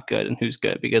who's not good and who's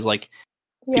good, because like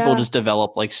people Yeah. just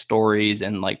develop like stories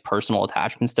and like personal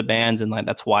attachments to bands, and like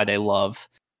that's why they love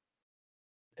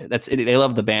they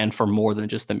love the band for more than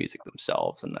just the music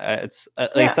themselves. And it's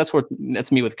like Yeah. that's what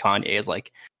that's me with Kanye is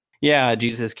like, yeah,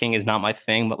 Jesus is King is not my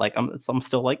thing, but like I'm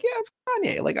still like, yeah, it's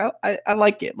Kanye. Like I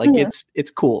like it. Like Mhm.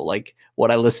 it's cool. Like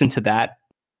what I listen to that,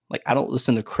 like I don't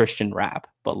listen to Christian rap,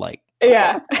 but like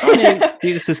Yeah. Kanye,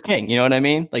 Jesus is King. You know what I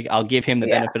mean? Like I'll give him the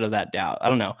Yeah. benefit of that doubt. I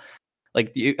don't know. Like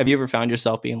have you ever found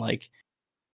yourself being like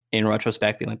in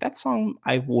retrospect being like that song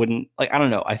I wouldn't like, I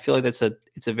don't know. I feel like it's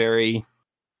a very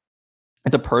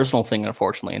it's a personal thing,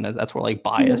 unfortunately, and that's where like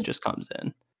bias Mhm. just comes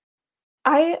in.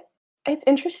 I It's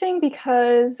interesting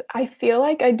because I feel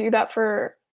like I do that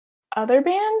for other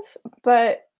bands,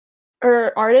 but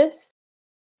or artists,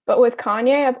 but with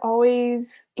Kanye, I've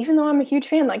always, even though I'm a huge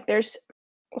fan, like there's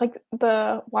like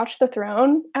the Watch the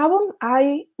Throne album,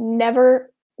 I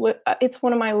never it's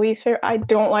one of my least favorite. I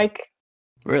don't like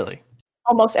Really?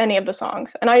 almost any of the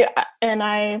songs.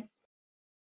 I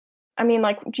mean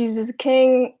like Jesus is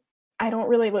King, I don't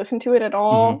really listen to it at Mhm.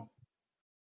 all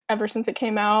ever since it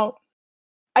came out.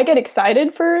 I get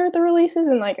excited for the releases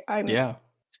and like I'm Yeah.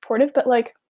 supportive, but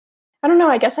like I don't know,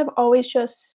 I guess I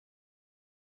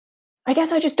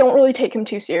just don't really take him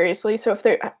too seriously. So if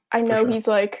there I For know sure. he's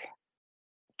like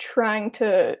trying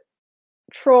to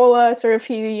troll us, or if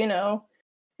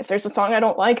if there's a song I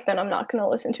don't like, then I'm not going to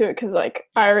listen to it cuz like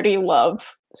I already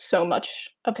love so much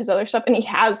of his other stuff and he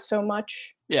has so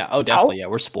much Yeah, oh, out. definitely, yeah,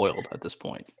 we're spoiled at this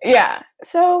point. Yeah. I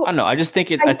So don't know, I just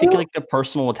think I I think, do. like, the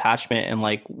personal attachment and,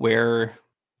 like, where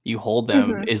you hold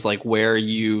them Mhm. is, like, where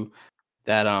you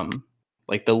that,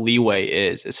 like, the leeway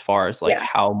is as far as, like, Yeah.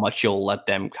 how much you'll let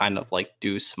them kind of, like,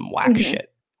 do some whack Mhm.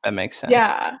 shit. That makes sense.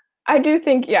 Yeah. I do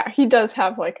think, yeah, he does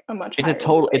have like a much higher leeway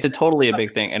It's a than totally a other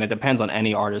big thing, and it depends on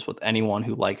any artist with anyone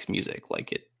who likes music,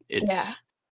 like, Yeah. it's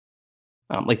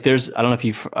like there's I don't know if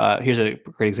you've here's a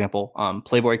great example.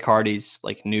 Playboy Cardi's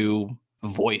like new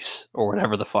voice or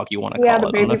whatever the fuck you want to Yeah, call the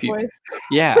it. I don't know baby if you voice.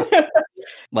 yeah,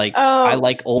 like I Um,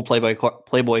 like old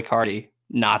Playboy Cardi,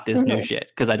 not this new mhm. shit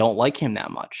because I don't like him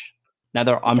that much. Now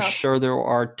I'm Gotcha. sure there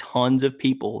are tons of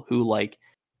people who like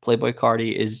Playboy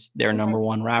Cardi is their Mhm. number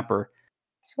one rapper.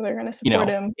 So they're gonna You support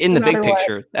know, him in no the big matter what.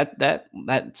 picture,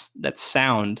 that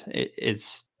sound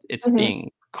is it's Mhm.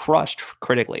 being crushed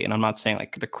critically, and I'm not saying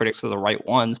like the critics are the right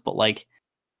ones, but like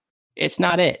it's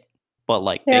not it, but,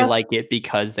 like, they Yeah. like it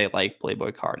because they like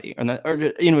Playboi Carti, and that or,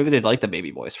 maybe they like the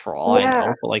baby voice for all I Yeah.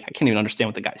 know, but, like, I can't even understand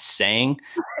what the guy's saying.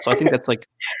 So I think that's, like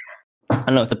I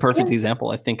don't know, it's a perfect Yeah.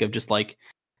 example, I think, of just, like,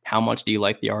 how much do you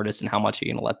like the artist and how much are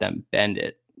you gonna let them bend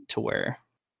it to where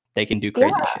they can do Yeah.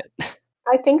 crazy shit.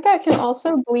 I think that can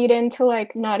also bleed into,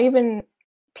 like, not even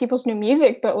people's new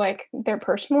music, but, like, their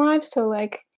personal lives. So,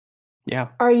 like, Yeah.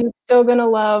 are you still gonna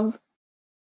love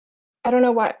I don't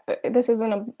know why this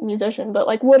isn't a musician, but,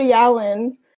 like, Woody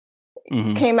Allen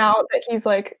Mhm. came out that he's,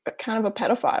 like, a kind of a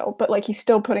pedophile, but, like, he's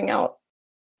still putting out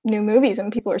new movies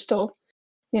and people are still,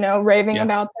 raving Yeah.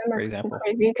 about them or Great going example.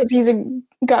 crazy because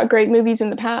got great movies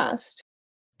in the past.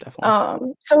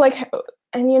 Definitely. So, like,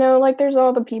 and, like, there's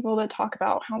all the people that talk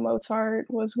about how Mozart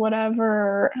was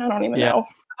whatever. I don't even Yeah. know.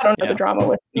 I don't know the Yeah. drama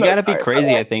with You gotta be Mozart, but,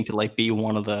 crazy, I like think, to, like, be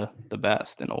one of the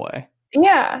best in a way.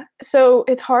 Yeah, so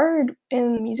it's hard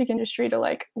in the music industry to,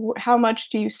 like, how much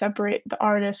do you separate the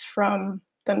artist from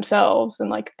themselves and,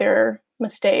 like, their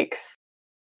mistakes?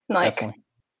 Like,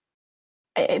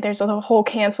 Definitely. there's a whole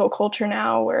cancel culture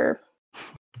now where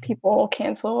people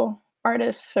cancel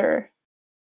artists or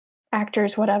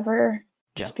actors, whatever,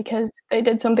 Yeah. just because they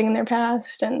did something in their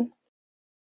past, and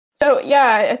so,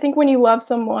 yeah, I think when you love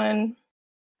someone,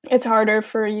 it's harder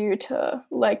for you to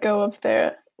let go of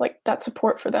their like, that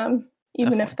support for them,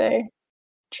 even if Definitely. they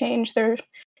change their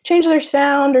change their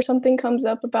sound or something comes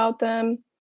up about them.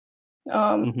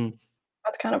 Um, Hmm.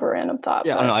 that's kind of a random thought,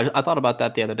 Yeah, I don't but know. I thought about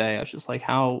that the other day. I was just like,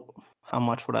 how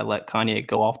much would I let Kanye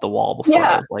go off the wall before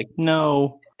I yeah, was like,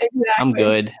 no, I'm exactly.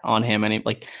 good on him. And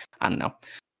like, I don't know.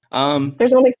 Um,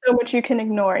 There's only so much you can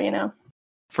ignore, you know?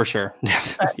 for sure.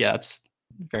 But Yeah, it's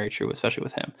very true, especially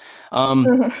with him. Um,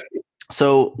 mhm.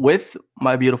 so with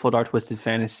My Beautiful Dark Twisted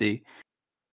Fantasy,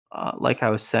 like I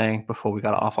was saying before we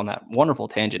got off on that wonderful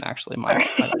tangent, actually, Sorry.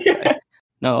 might say.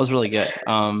 No, it was really good.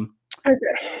 I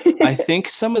Okay. think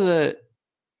some of the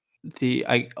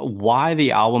I why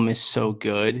the album is so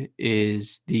good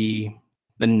is the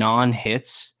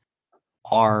non-hits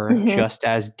are Mhm. just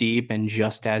as deep and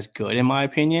just as good in my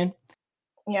opinion,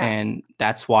 Yeah, and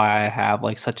that's why I have,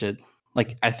 like, such a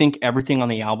like, I think everything on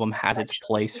the album has its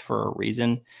place actually. for a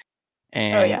reason, Oh,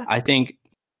 and yeah. I think,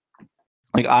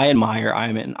 like, I admire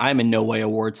I'm in no way a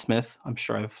wordsmith. I'm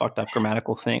sure I fucked up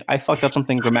grammatical thing. I fucked up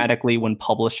something grammatically when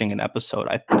publishing an episode.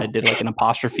 I did, like, an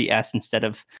apostrophe S instead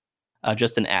of,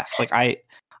 just an S. Like,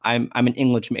 I'm an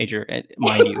English major,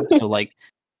 mind you, so, like,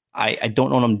 I don't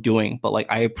know what I'm doing, but, like,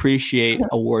 I appreciate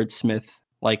a wordsmith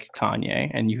like Kanye,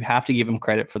 and you have to give him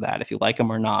credit for that. If you like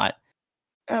him or not,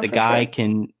 Oh, the for guy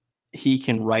sure.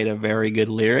 can write a very good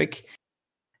lyric,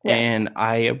 Yes. and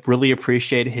I really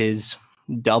appreciate his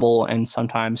double and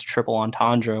sometimes triple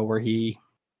entendre where he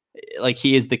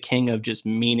is the king of just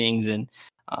meanings and,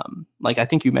 like I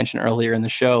think you mentioned earlier in the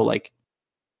show, like,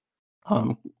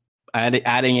 um,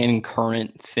 adding in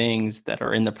current things that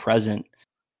are in the present Mhm.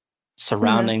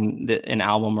 surrounding an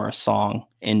album or a song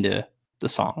into the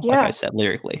song, like I Yeah. said,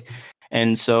 lyrically.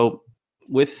 And so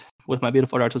with My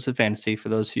Beautiful Dark Twisted Fantasy, for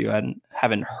those of you who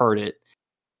haven't heard it,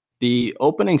 the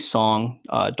opening song,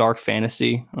 Dark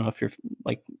Fantasy, I don't know if you're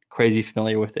like crazy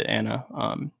familiar with it, Anna.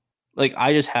 Like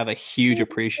I just have a huge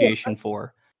appreciation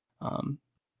for,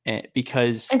 and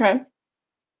because Okay.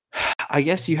 I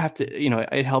guess you have to,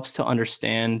 it helps to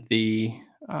understand the,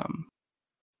 um,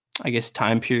 I guess,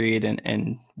 time period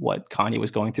and what Kanye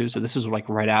was going through. So this was like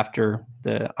right after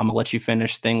the "I'm gonna let you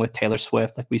finish" thing with Taylor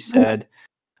Swift, like we Mhm. said.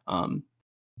 Um,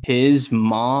 his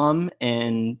mom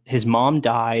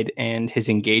died, and his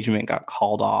engagement got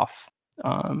called off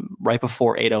right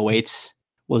before 808s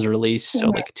was released. So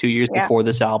Mhm. like 2 years Yeah. before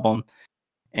this album,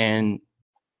 and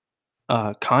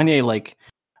Kanye like.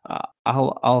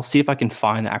 I'll see if I can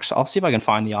find I'll see if I can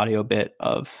find the audio bit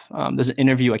of there's an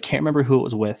interview. I can't remember who it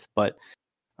was with, but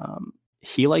um,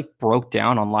 he like broke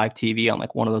down on live TV on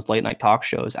like one of those late night talk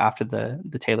shows after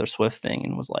the Taylor Swift thing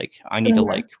and was like, I need to Mhm.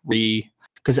 like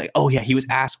because like, oh yeah, he was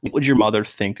asked, what would your mother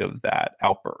think of that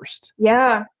outburst?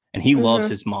 Yeah. And he loves Mhm.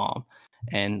 his mom,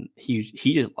 and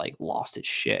he just like lost his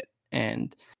shit.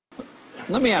 And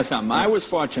Let me ask something. Yeah. I was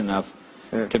fortunate enough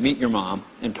to meet your mom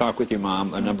and talk with your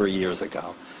mom a number of years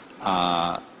ago.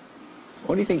 Uh,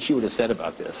 what do you think she would have said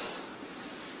about this?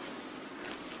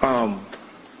 Um,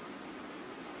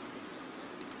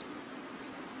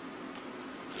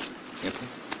 Okay.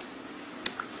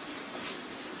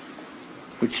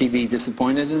 Would she be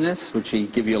disappointed in this? Would she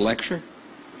give you a lecture?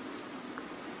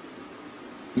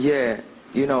 yeah,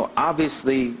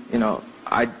 obviously,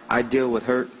 I deal with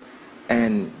hurt,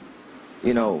 and,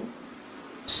 you know,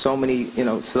 so many,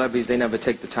 celebrities, they never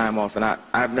take the time off, and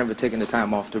I've never taken the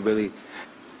time off to really,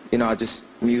 I just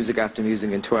music after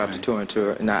music and tour after Right. tour and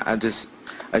tour, and I'm just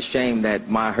ashamed that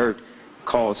my hurt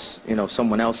caused,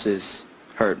 someone else's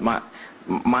hurt.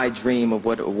 My dream of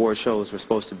what award shows were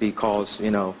supposed to be caused,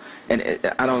 and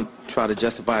I don't try to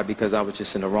justify it because I was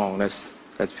just in the wrong. That's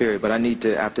period. But I need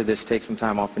to, after this, take some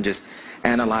time off and just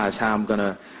analyze how I'm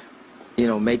gonna,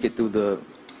 make it through the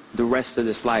rest of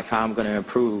this life, how I'm gonna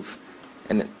improve,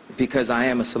 and because I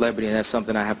am a celebrity and that's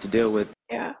something I have to deal with.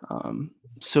 Yeah.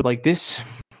 so like this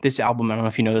album, I don't know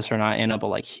if you know this or not, Anna, but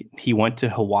like he went to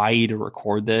Hawaii to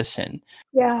record this and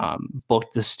Yeah.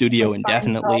 booked the studio Like, by himself.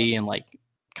 indefinitely and like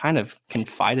kind of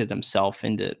confided himself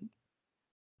into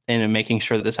making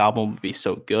sure that this album would be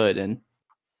so good. And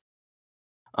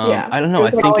Yeah. I don't It know.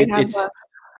 I was all think he had it's left,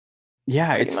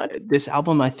 yeah, pretty it's much. this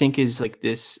album. I think is like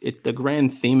this. The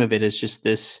grand theme of it is just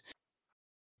this.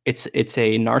 It's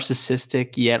a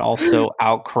narcissistic yet also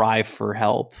outcry for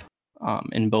help.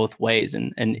 in both ways,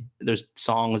 and there's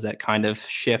songs that kind of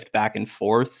shift back and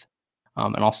forth,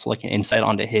 and also like an insight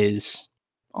onto his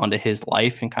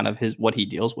life and kind of what he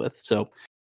deals with. So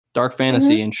dark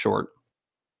fantasy in short.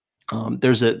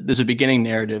 There's a beginning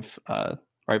narrative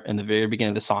right in the very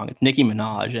beginning of the song. It's Nicki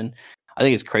Minaj, and I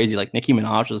think it's crazy. Like Nicki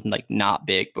Minaj was like not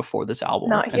big before this album,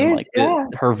 Not and then huge, like yeah.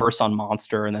 her verse on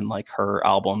Monster, and then like her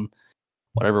album,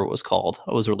 whatever it was called,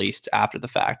 was released after the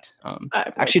fact.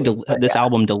 Actually, this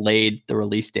album delayed the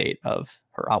release date of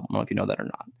her album. I don't know if you know that or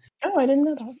not. Oh, I didn't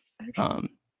know that.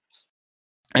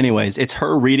 Anyways, it's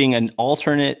her reading an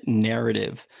alternate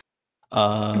narrative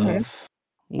of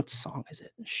what song is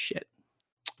it? Shit.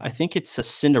 I think it's a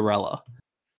Cinderella,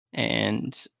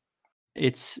 and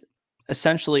it's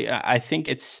essentially, I think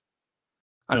it's,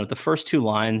 I don't know, the first two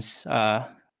lines,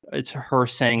 it's her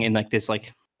saying in like this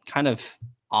like kind of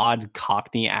odd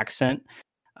Cockney accent.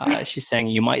 She's saying,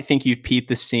 "You might think you've peeped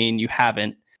the scene, you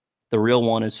haven't. The real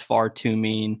one is far too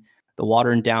mean. The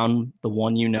watering down the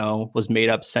one you know was made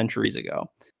up centuries ago."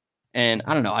 And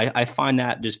I don't know, I find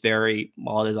that just very,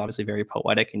 while it is obviously very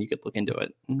poetic, and you could look into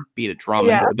it and beat a drum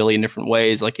in a billion different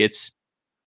ways, like it's,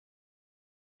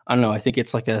 I don't know, I think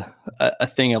it's like a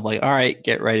thing of like, all right,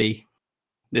 get ready.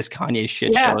 This Kanye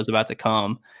shit show is about to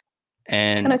come.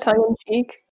 And kind of tongue in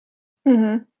cheek.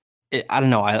 I don't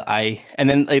know. And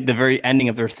then like the very ending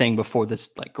of their thing before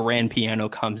this like grand piano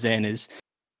comes in is,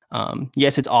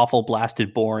 yes, it's awful,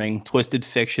 blasted, boring, twisted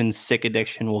fiction, sick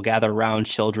addiction will gather round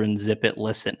children, zip it,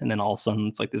 listen. And then all of a sudden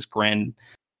it's like this grand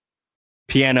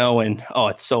piano, and oh,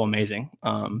 it's so amazing.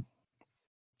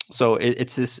 So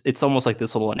it's almost like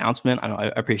this little announcement. I know, I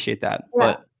appreciate that.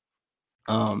 Yeah.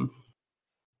 But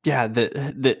yeah,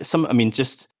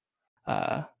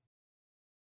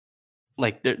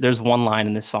 like there's one line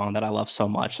in this song that I love so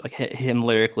much. Like him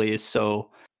lyrically he's so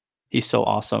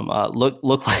awesome.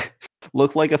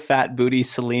 Look like a fat booty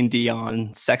Celine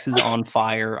Dion. Sex is on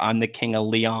fire. I'm the king of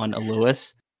Leon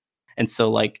Lewis. And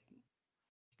so like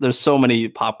there's so many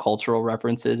pop cultural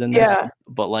references in this,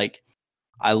 but like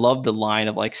I love the line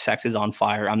of like sex is on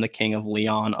fire. I'm the king of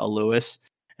Leon Lewis.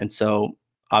 And so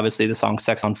obviously the song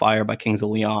Sex on Fire by Kings of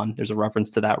Leon, there's a reference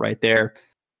to that right there.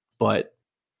 But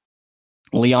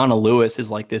Leona Lewis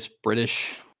is like this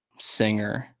British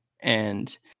singer,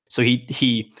 and so he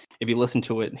if you listen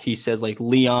to it, he says like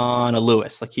Leona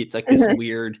Lewis, like it's like this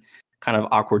weird kind of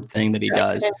awkward thing that he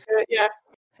does.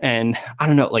 And I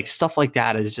don't know, like stuff like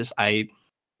that is just I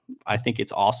think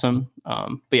it's awesome.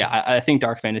 But yeah, I think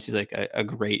dark fantasy is like a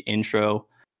great intro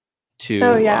to.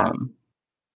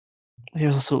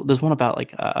 There's one about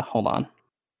like hold on.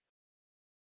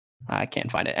 I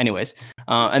can't find it. Anyways,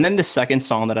 and then the second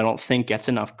song that I don't think gets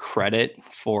enough credit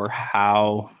for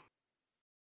how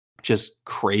just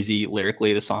crazy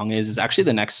lyrically the song is actually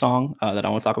the next song that I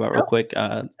want to talk about real quick.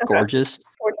 Gorgeous,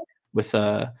 with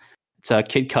it's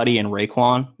Kid Cudi and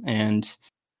Raekwon, and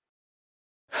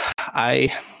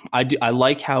I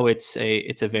like how it's a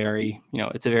very,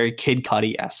 it's a very Kid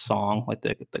Cudi-esque song, like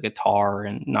the guitar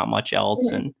and not much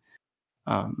else, and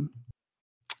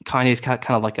Kanye's got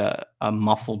kind of like a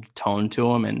muffled tone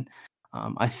to him, and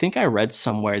I think I read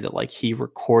somewhere that like he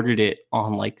recorded it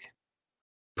on like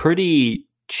pretty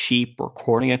cheap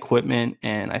recording equipment,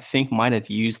 and I think might have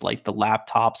used like the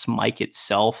laptop's mic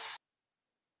itself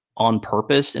on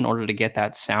purpose in order to get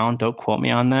that sound. Don't quote me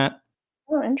on that.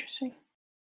 Oh, interesting.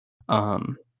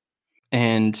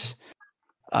 And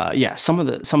yeah, some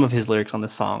of his lyrics on the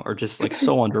song are just like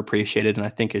so underappreciated, and I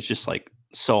think it's just like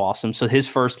so awesome. So his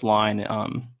first line,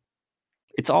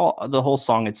 it's all the whole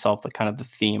song itself, like kind of the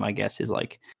theme, I guess, is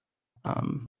like,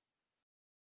 I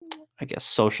guess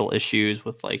social issues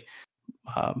with like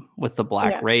with the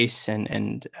black race,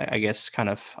 and I guess kind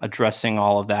of addressing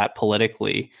all of that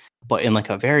politically, but in like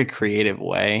a very creative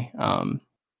way.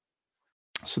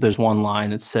 So there's one line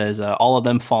that says, all of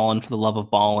them fallen for the love of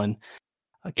ballin',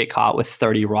 get caught with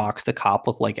 30 rocks. The cop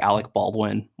looked like Alec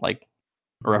Baldwin, like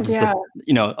a reference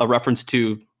to, a reference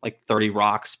to like 30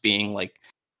 rocks being like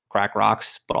crack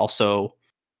rocks, but also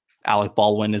Alec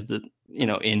Baldwin is the,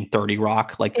 in 30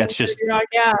 Rock. Like that's just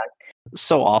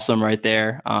so awesome right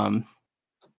there.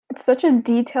 It's such a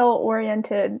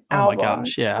detail-oriented album. Oh my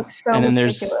gosh, yeah. Like so and then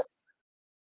meticulous. There's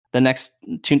the next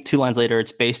two lines later,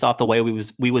 it's based off the way we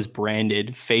was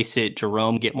branded. Face it,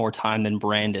 Jerome get more time than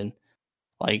Brandon.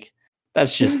 Like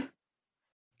that's just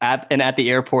at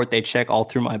the airport they check all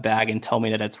through my bag and tell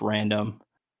me that it's random.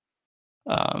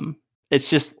 It's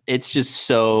just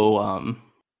so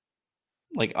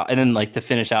like, and then like to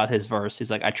finish out his verse,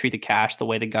 he's like, I treat the cash the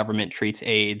way the government treats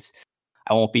AIDS.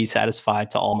 I won't be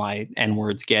satisfied till all my N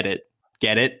words get it.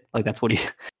 Like that's what he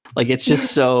like. It's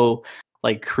just so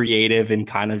like creative and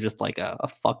kind of just like a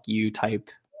fuck you type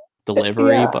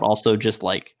delivery, but also just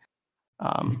like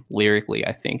lyrically,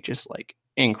 I think just like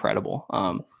incredible.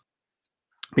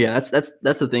 Yeah, that's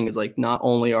the thing is like not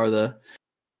only are the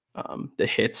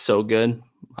hits so good,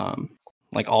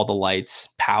 like All the Lights,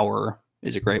 Power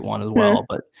is a great one as well,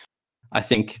 but I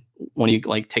think when you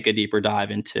like take a deeper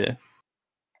dive into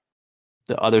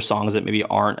the other songs that maybe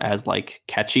aren't as like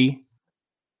catchy,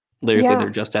 lyrically they're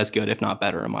just as good, if not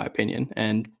better, in my opinion.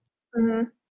 And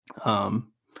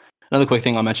another quick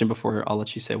thing I'll mention before I'll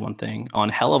let you say one thing on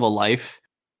Hell of a Life.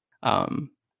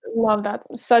 Love that.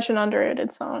 Such an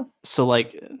underrated song. So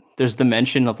like there's the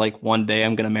mention of like one day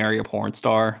I'm gonna marry a porn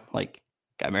star, like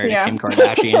got married to Kim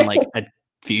Kardashian like a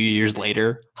few years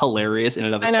later. Hilarious in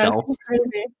and of itself. I know, it's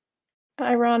crazy.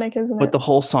 Ironic, isn't it? But the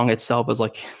whole song itself is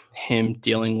like him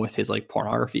dealing with his like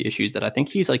pornography issues that I think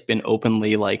he's like been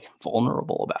openly like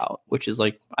vulnerable about, which is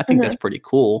like I think that's pretty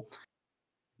cool.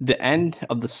 The end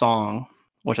of the song,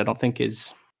 which I don't think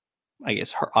is, I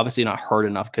guess, obviously not heard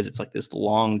enough because it's like this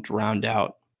long drowned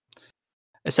out.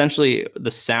 Essentially, the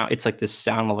sound, it's like this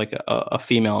sound of like a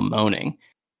female moaning,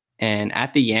 and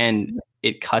at the end,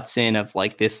 it cuts in of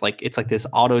like this, like it's like this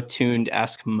auto-tuned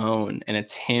esque moan, and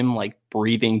it's him like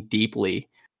breathing deeply,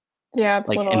 it's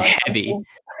like and heavy,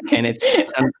 and it's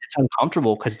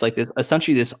uncomfortable because it's like this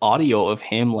essentially this audio of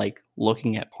him like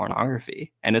looking at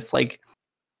pornography, and it's like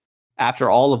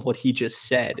after all of what he just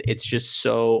said, it's just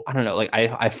so I don't know, like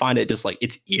I find it just like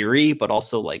it's eerie, but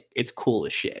also like it's cool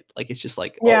as shit. Like it's just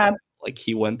like like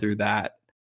he went through that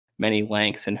many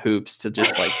lengths and hoops to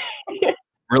just like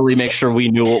really make sure we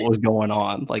knew what was going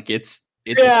on. Like it's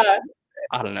I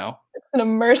don't know. It's an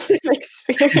immersive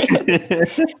experience.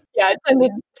 I tend to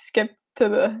skip to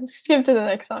the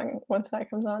next song once that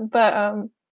comes on. But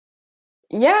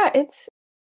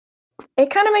it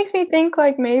kind of makes me think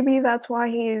like maybe that's why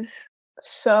he's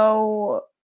so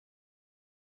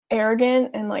arrogant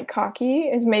and like cocky,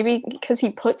 is maybe because he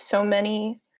puts so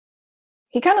many.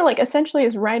 He kind of like essentially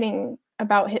is writing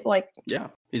about his like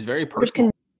he's very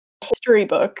personal history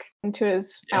book into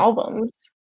his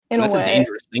albums in a way. That's a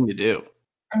dangerous thing to do.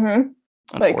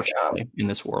 Unfortunately, in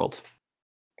this world.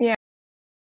 Yeah.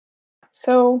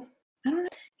 So I don't know.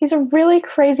 He's a really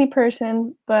crazy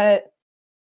person, but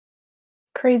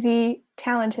crazy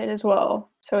talented as well.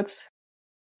 So it's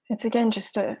again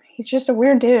he's just a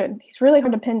weird dude. He's really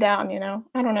hard to pin down, you know?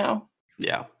 I don't know.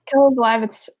 Yeah. Kill Him Alive,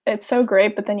 it's so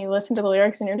great, but then you listen to the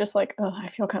lyrics and you're just like, oh, I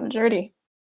feel kind of dirty.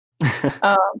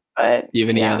 But do you have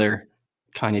any other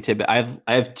Kanye tidbit? I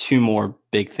have two more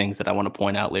big things that I want to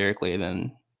point out lyrically,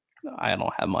 then I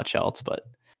don't have much else, but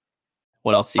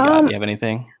what else you got? Do you have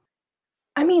anything?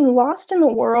 I mean, Lost in the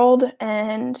World,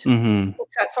 and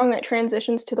it's that song that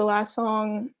transitions to the last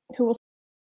song, Who Will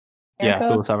America?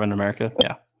 Who Will Survive in America?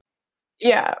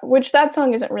 Yeah, which that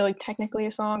song isn't really technically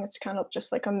a song. It's kind of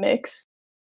just like a mix.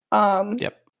 But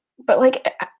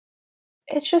like,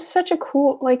 it's just such a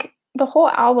cool, like the whole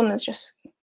album is just,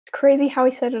 it's crazy how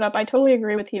he set it up. I totally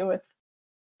agree with you with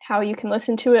how you can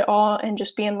listen to it all and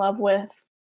just be in love with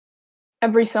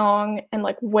every song and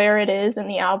like where it is in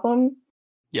the album.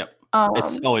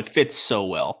 It fits so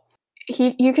well.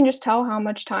 You can just tell how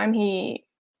much time he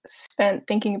spent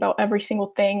thinking about every single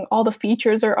thing. All the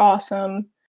features are awesome.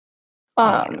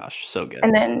 Oh my gosh, so good.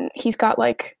 And then he's got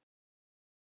like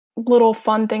little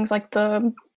fun things like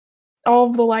the All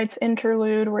of the Lights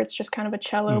interlude, where it's just kind of a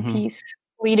cello piece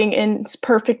leading in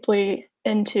perfectly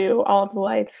into All of the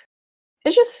Lights.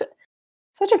 It's just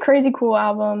such a crazy cool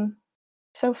album.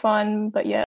 So fun, but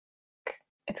yet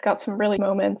it's got some really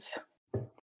moments.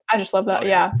 I just love that.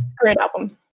 Great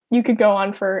album. You could go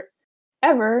on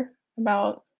forever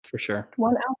about for sure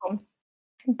one album.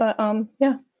 But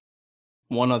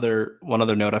One other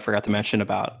note I forgot to mention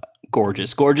about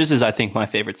Gorgeous. Gorgeous is I think my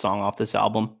favorite song off this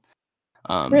album.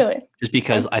 Really? Just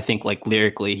because I think like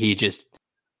lyrically he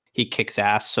kicks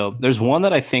ass. So there's one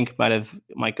that I think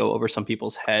might go over some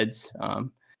people's heads.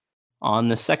 On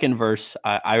the second verse,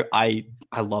 I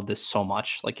love this so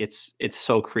much. Like it's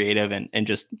so creative and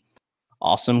just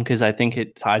awesome because I think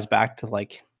it ties back to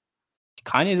like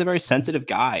Kanye is a very sensitive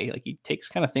guy. Like he takes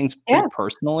kind of things pretty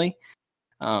personally.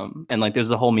 And like there's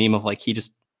the whole meme of like he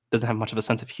just doesn't have much of a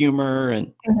sense of humor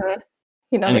and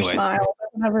he never smiles or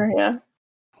whatever.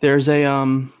 There's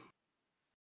a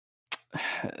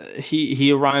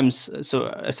he rhymes. So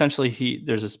essentially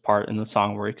there's this part in the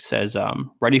song where it says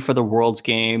ready for the world's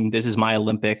game, this is my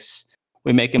Olympics,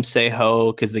 we make him say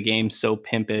ho because the game's so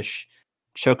pimpish,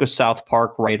 choke a South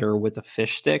Park writer with a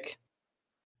fish stick.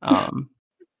 I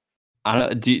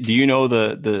don't do you know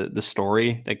the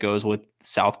story that goes with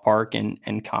South Park and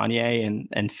Kanye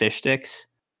and fish sticks?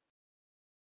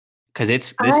 because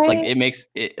it's this like it makes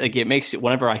it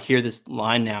whenever I hear this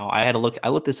line now, I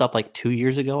looked this up like 2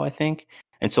 years ago, I think.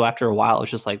 And so after a while, it was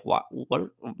just like, what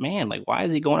man, like, why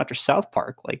is he going after South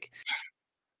Park? Like,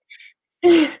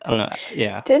 I don't know.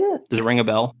 Yeah. Does it ring a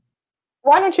bell?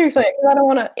 Why don't you explain? Because I don't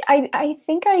want to. I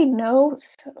think I know,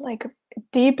 like,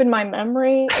 deep in my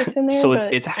memory, it's in there. So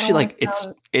it's actually like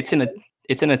it's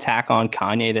an attack on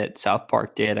Kanye that South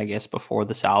Park did, I guess, before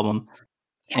this album.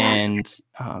 Yeah. And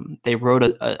they wrote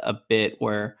a bit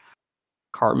where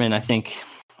Cartman, I think,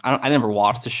 I never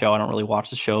watched the show. I don't really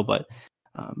watch the show, but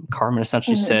Cartman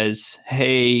essentially says,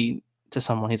 "Hey," to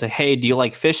someone. He's like, "Hey, do you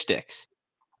like fish sticks?"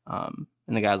 And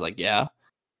the guy's like, "Yeah."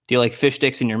 "Do you like fish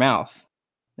sticks in your mouth?"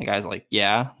 The guy's like,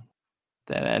 "Yeah."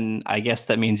 Then I guess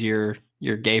that means you're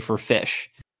gay for fish.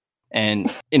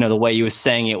 And the way he was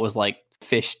saying it was like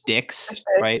fish dicks,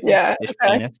 right? Yeah. Fish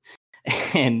penis.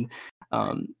 And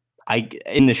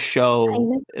in the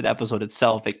show, the episode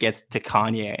itself, it gets to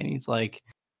Kanye, and he's like,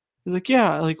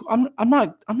 "Yeah, like I'm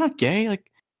not gay. Like,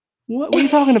 what are you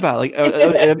talking about?" Like,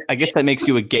 I guess that makes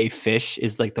you a gay fish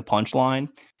is like the punchline.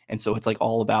 And so it's like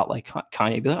all about like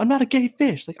Kanye being like, "I'm not a gay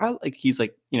fish." Like he's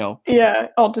like, yeah,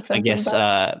 all defensive. I guess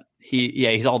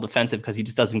he's all defensive because he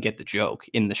just doesn't get the joke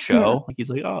in the show. Yeah. Like he's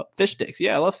like, "Oh, fish sticks.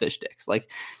 Yeah, I love fish sticks."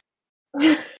 Like,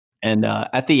 and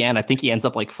at the end, I think he ends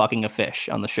up like fucking a fish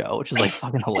on the show, which is like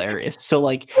fucking hilarious. So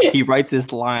like he writes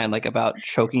this line like about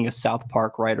choking a South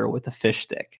Park writer with a fish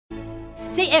stick.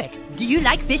 Say, Eric, do you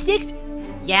like fish sticks?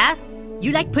 Yeah.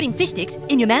 You like putting fish sticks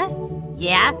in your mouth?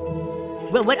 Yeah.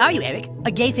 Well, what are you, Eric?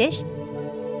 A gay fish?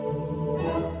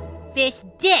 Fish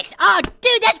dicks. Oh,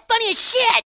 dude, that's funny as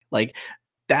shit. Like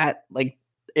that, like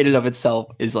in and of itself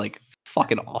is like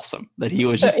fucking awesome that he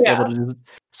was just able to just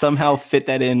somehow fit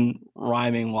that in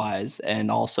rhyming wise, and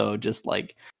also just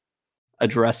like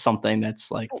address something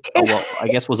that's like I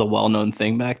guess was a well-known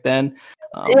thing back then.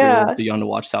 We were too young to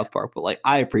watch South Park, but like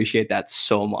I appreciate that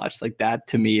so much. Like that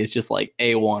to me is just like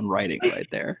A1 writing right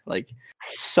there. Like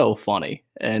so funny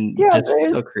and just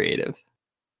so creative.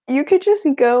 You could just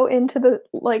go into the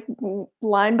like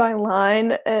line by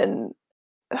line, and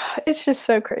it's just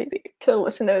so crazy to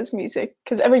listen to his music,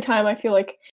 because every time I feel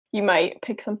like you might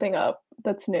pick something up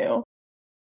that's new.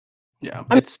 Yeah,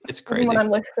 it's crazy. When I'm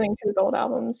listening to his old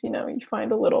albums, you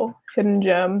find a little hidden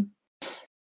gem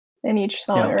in each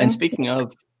song. Yeah, and speaking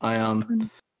of, I want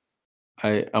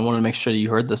to make sure that you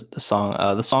heard the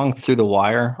song "Through the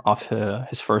Wire" off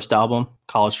his first album,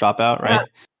 College Dropout, right? Yeah.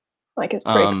 Like his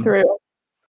breakthrough.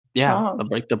 Yeah,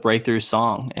 the breakthrough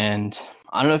song. And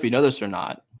I don't know if you know this or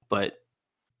not, but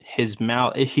his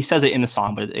mouth, he says it in the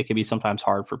song, but it can be sometimes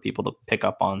hard for people to pick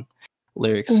up on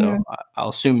lyrics. So I'll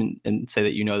assume and say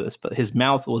that you know this, but his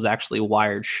mouth was actually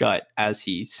wired shut as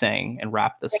he sang and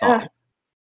rapped the song.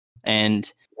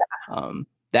 And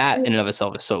that in and of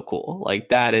itself is so cool. Like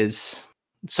that is,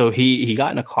 so he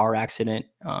got in a car accident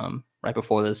right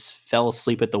before this, fell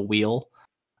asleep at the wheel.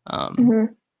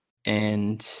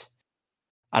 And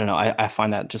I don't know, I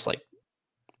find that just like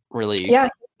really,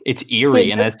 it's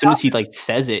eerie. And as soon as he like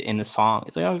says it in the song,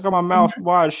 it's like, "I got my mouth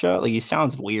wide shut." Like he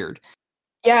sounds weird.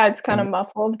 Yeah, it's kind of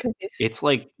muffled because it's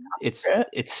like it's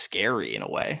scary in a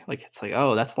way. Like it's like,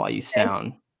 oh, that's why you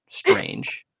sound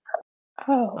strange.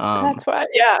 Oh, that's why.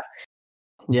 Yeah.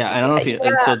 Yeah, I don't know if you.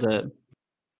 And so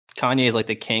Kanye is like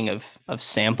the king of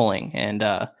sampling, and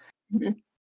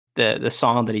the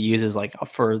song that he uses like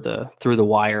for the Through the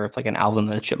Wire, it's like an Alvin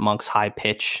and the Chipmunks high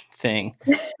pitch thing.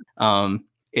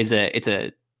 It's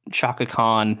a Chaka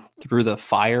Khan Through the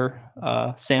Fire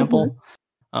sample.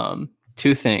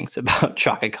 Two things about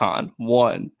Chaka Khan.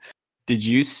 One, did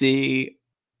you see?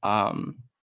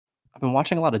 I've been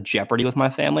watching a lot of Jeopardy with my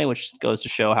family, which goes to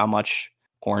show how much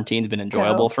quarantine's been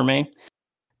enjoyable for me.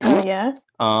 Oh yeah.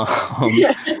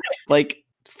 Like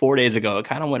 4 days ago, it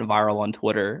kind of went viral on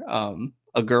Twitter.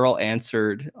 A girl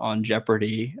answered on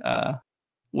Jeopardy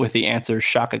with the answer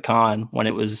Shaka Khan when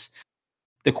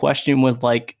the question was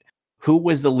like, who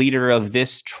was the leader of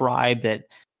this tribe that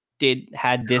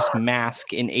had this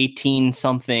mask in 18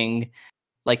 something,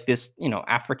 like this,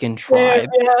 African tribe,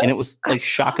 and it was like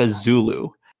Shaka Zulu.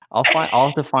 I'll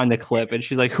have to find the clip, and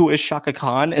she's like, "Who is Shaka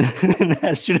Khan?" And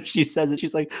as soon as she says it,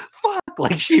 she's like, "Fuck!"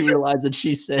 Like she realized that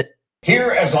she said.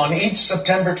 Here, as on each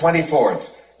September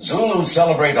 24th, Zulus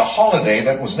celebrate a holiday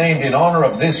that was named in honor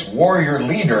of this warrior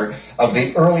leader of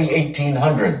the early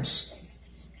 1800s.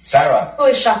 Sarah. Who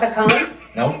is Shaka Khan?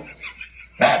 No.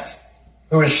 Matt.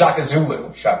 Who is Shaka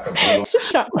Zulu? Shaka Zulu.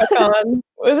 Shaka Khan.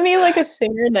 Wasn't he like a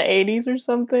singer in the 80s or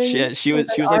something? Yeah, she was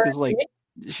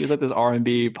like this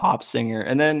R&B pop singer.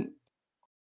 And then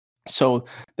so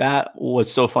that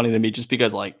was so funny to me just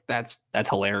because like that's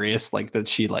hilarious, like that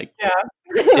she like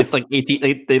it's like 18.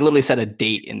 They literally said a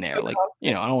date in there. Like,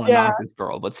 I don't want to knock this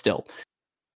girl, but still,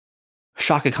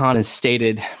 Shaka Khan is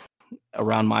stated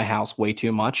around my house way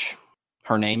too much.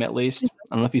 Her name, at least.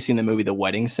 I don't know if you've seen the movie The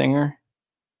Wedding Singer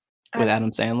with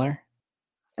Adam Sandler.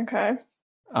 Okay.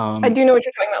 I do know what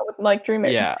you're talking about with like Dream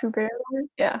It. Yeah.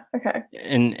 Yeah. Okay.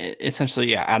 And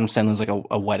essentially, Adam Sandler's like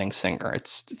a wedding singer.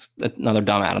 It's another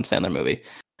dumb Adam Sandler movie.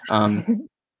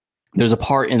 There's a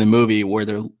part in the movie where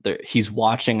he's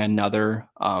watching another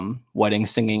wedding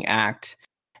singing act,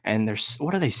 and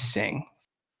what do they sing?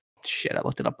 Shit, I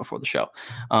looked it up before the show.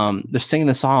 They're singing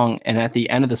the song, and at the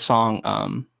end of the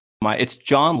song, it's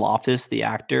John Loftus, the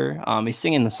actor. He's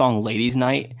singing the song "Ladies'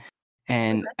 Night,"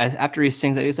 and after he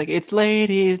sings it, he's like, "It's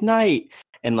Ladies' Night,"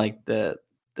 and like the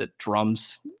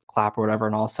drums clap or whatever,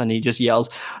 and all of a sudden he just yells,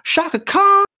 "Shaka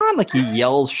Khan!" Like he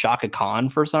yells Shaka Khan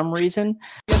for some reason.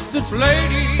 Yes, it's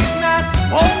Ladies' Night.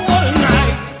 Oh, what a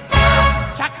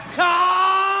night! Shaka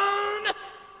Khan!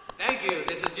 Thank you.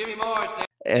 This is Jimmy Morrison.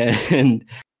 And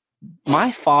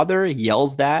my father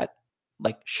yells that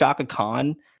like Shaka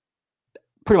Khan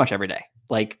pretty much every day,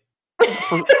 like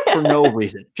for no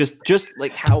reason, just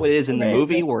like how it is in the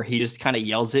movie where he just kind of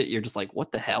yells it. You're just like,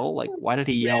 what the hell? Like, why did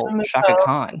he yell Shaka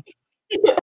Khan?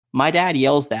 My dad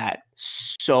yells that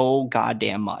so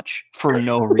goddamn much for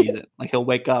no reason. Like he'll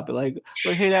wake up and like,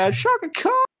 hey dad, Shaka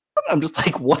Khan. I'm just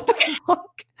like, what the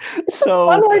fuck? So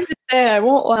fun word to say, I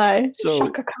won't lie.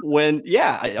 So when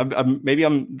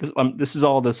this is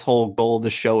all this whole goal of the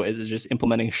show is just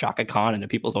implementing Shaka Khan into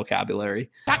people's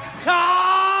vocabulary. Shaka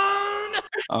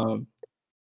Khan!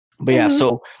 But yeah,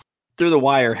 so Through the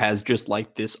Wire has just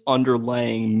like this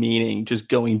underlying meaning, just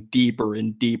going deeper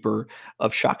and deeper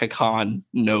of Shaka Khan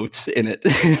notes in it.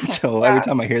 So every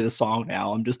time I hear the song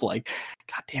now, I'm just like,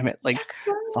 God damn it, like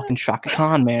fucking Shaka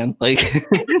Khan, man. Like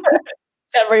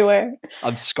it's everywhere.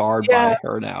 I'm scarred by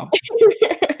her now.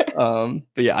 But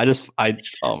yeah,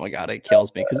 oh my God, it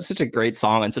kills me because it's such a great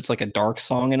song and such like a dark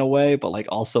song in a way, but like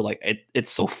also like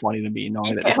it's so funny to me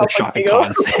knowing that it's a Shaka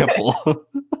Khan sample.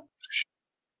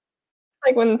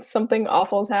 Like when something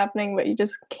awful is happening, but you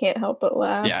just can't help but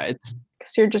laugh. Yeah, it's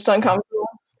because you're just uncomfortable.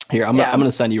 Here, I'm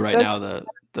gonna send you right now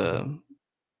the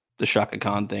Shaka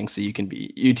Khan thing, so you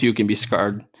two can be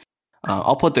scarred.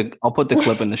 I'll put the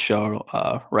clip in the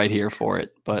show right here for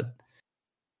it. But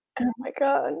oh my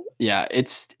God, yeah,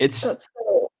 it's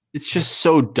just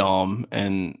so dumb,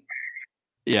 and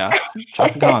yeah,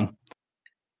 Shaka Khan.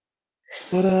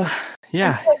 But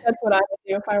yeah, I feel like that's what I would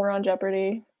do if I were on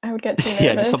Jeopardy. I would get too nervous.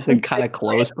 Yeah, just something kind of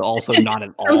close, but also not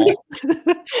at all.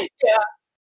 Yeah,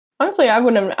 honestly, I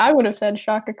would have said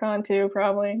Shaka Khan too,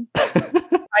 probably.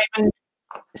 I even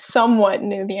somewhat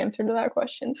knew the answer to that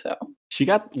question, so she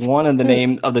got one of the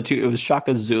name of the two. It was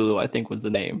Shaka Zulu, I think, was the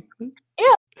name.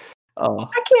 Yeah. Oh,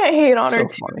 I can't hate on her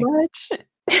so too much.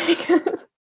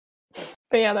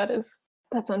 But yeah,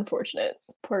 that's unfortunate.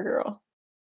 Poor girl.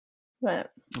 But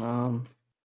yeah,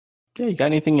 you got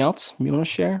anything else you want to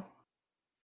share?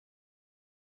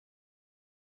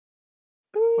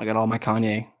 I got all my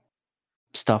Kanye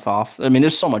stuff off. I mean,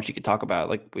 there's so much you could talk about.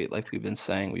 Like we've been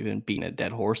saying, we've been beating a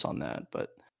dead horse on that. But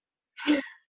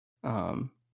I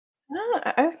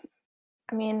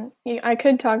mean, I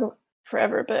could talk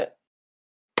forever, but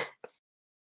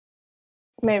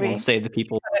maybe save the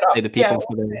people for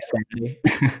their sanity.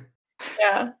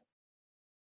 Yeah.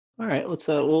 All right, let's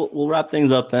we'll wrap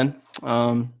things up then.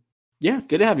 Yeah,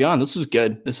 good to have you on. This was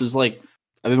good. This was like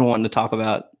I've been wanting to talk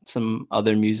about some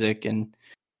other music and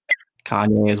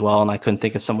Kanye as well, and I couldn't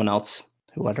think of someone else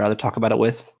who I'd rather talk about it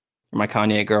with. Or my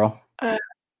Kanye girl.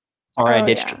 Sorry, I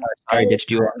ditched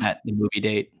you at the movie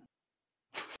date.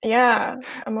 Yeah,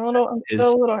 I'm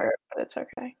still a little hurt, but it's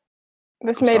okay.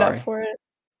 I'm made up for it.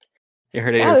 You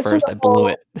heard it here first. I blew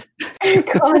it.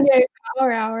 Kanye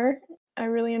Power Hour. I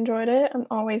really enjoyed it. I'm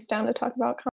always down to talk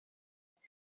about Kanye.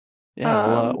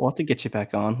 Yeah, we'll have to get you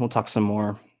back on. We'll talk some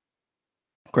more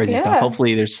crazy stuff.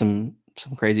 Hopefully there's some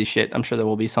crazy shit. I'm sure there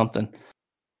will be something.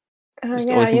 There's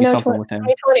always gonna be something with him.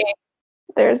 2020,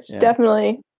 there's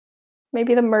definitely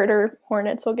maybe the murder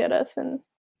hornets will get us, and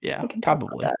yeah,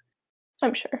 probably.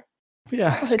 I'm sure. But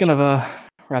yeah, it's gonna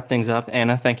wrap things up.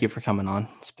 Anna, thank you for coming on.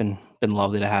 It's been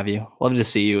lovely to have you. Love to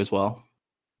see you as well,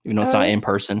 even though it's not in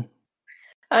person.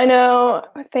 I know.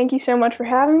 Thank you so much for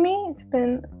having me. It's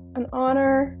been an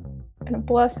honor and a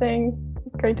blessing.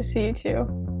 Great to see you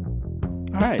too.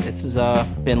 All right, this has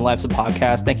been Life's a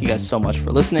Podcast. Thank you guys so much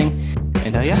for listening,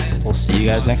 and we'll see you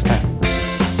guys next time.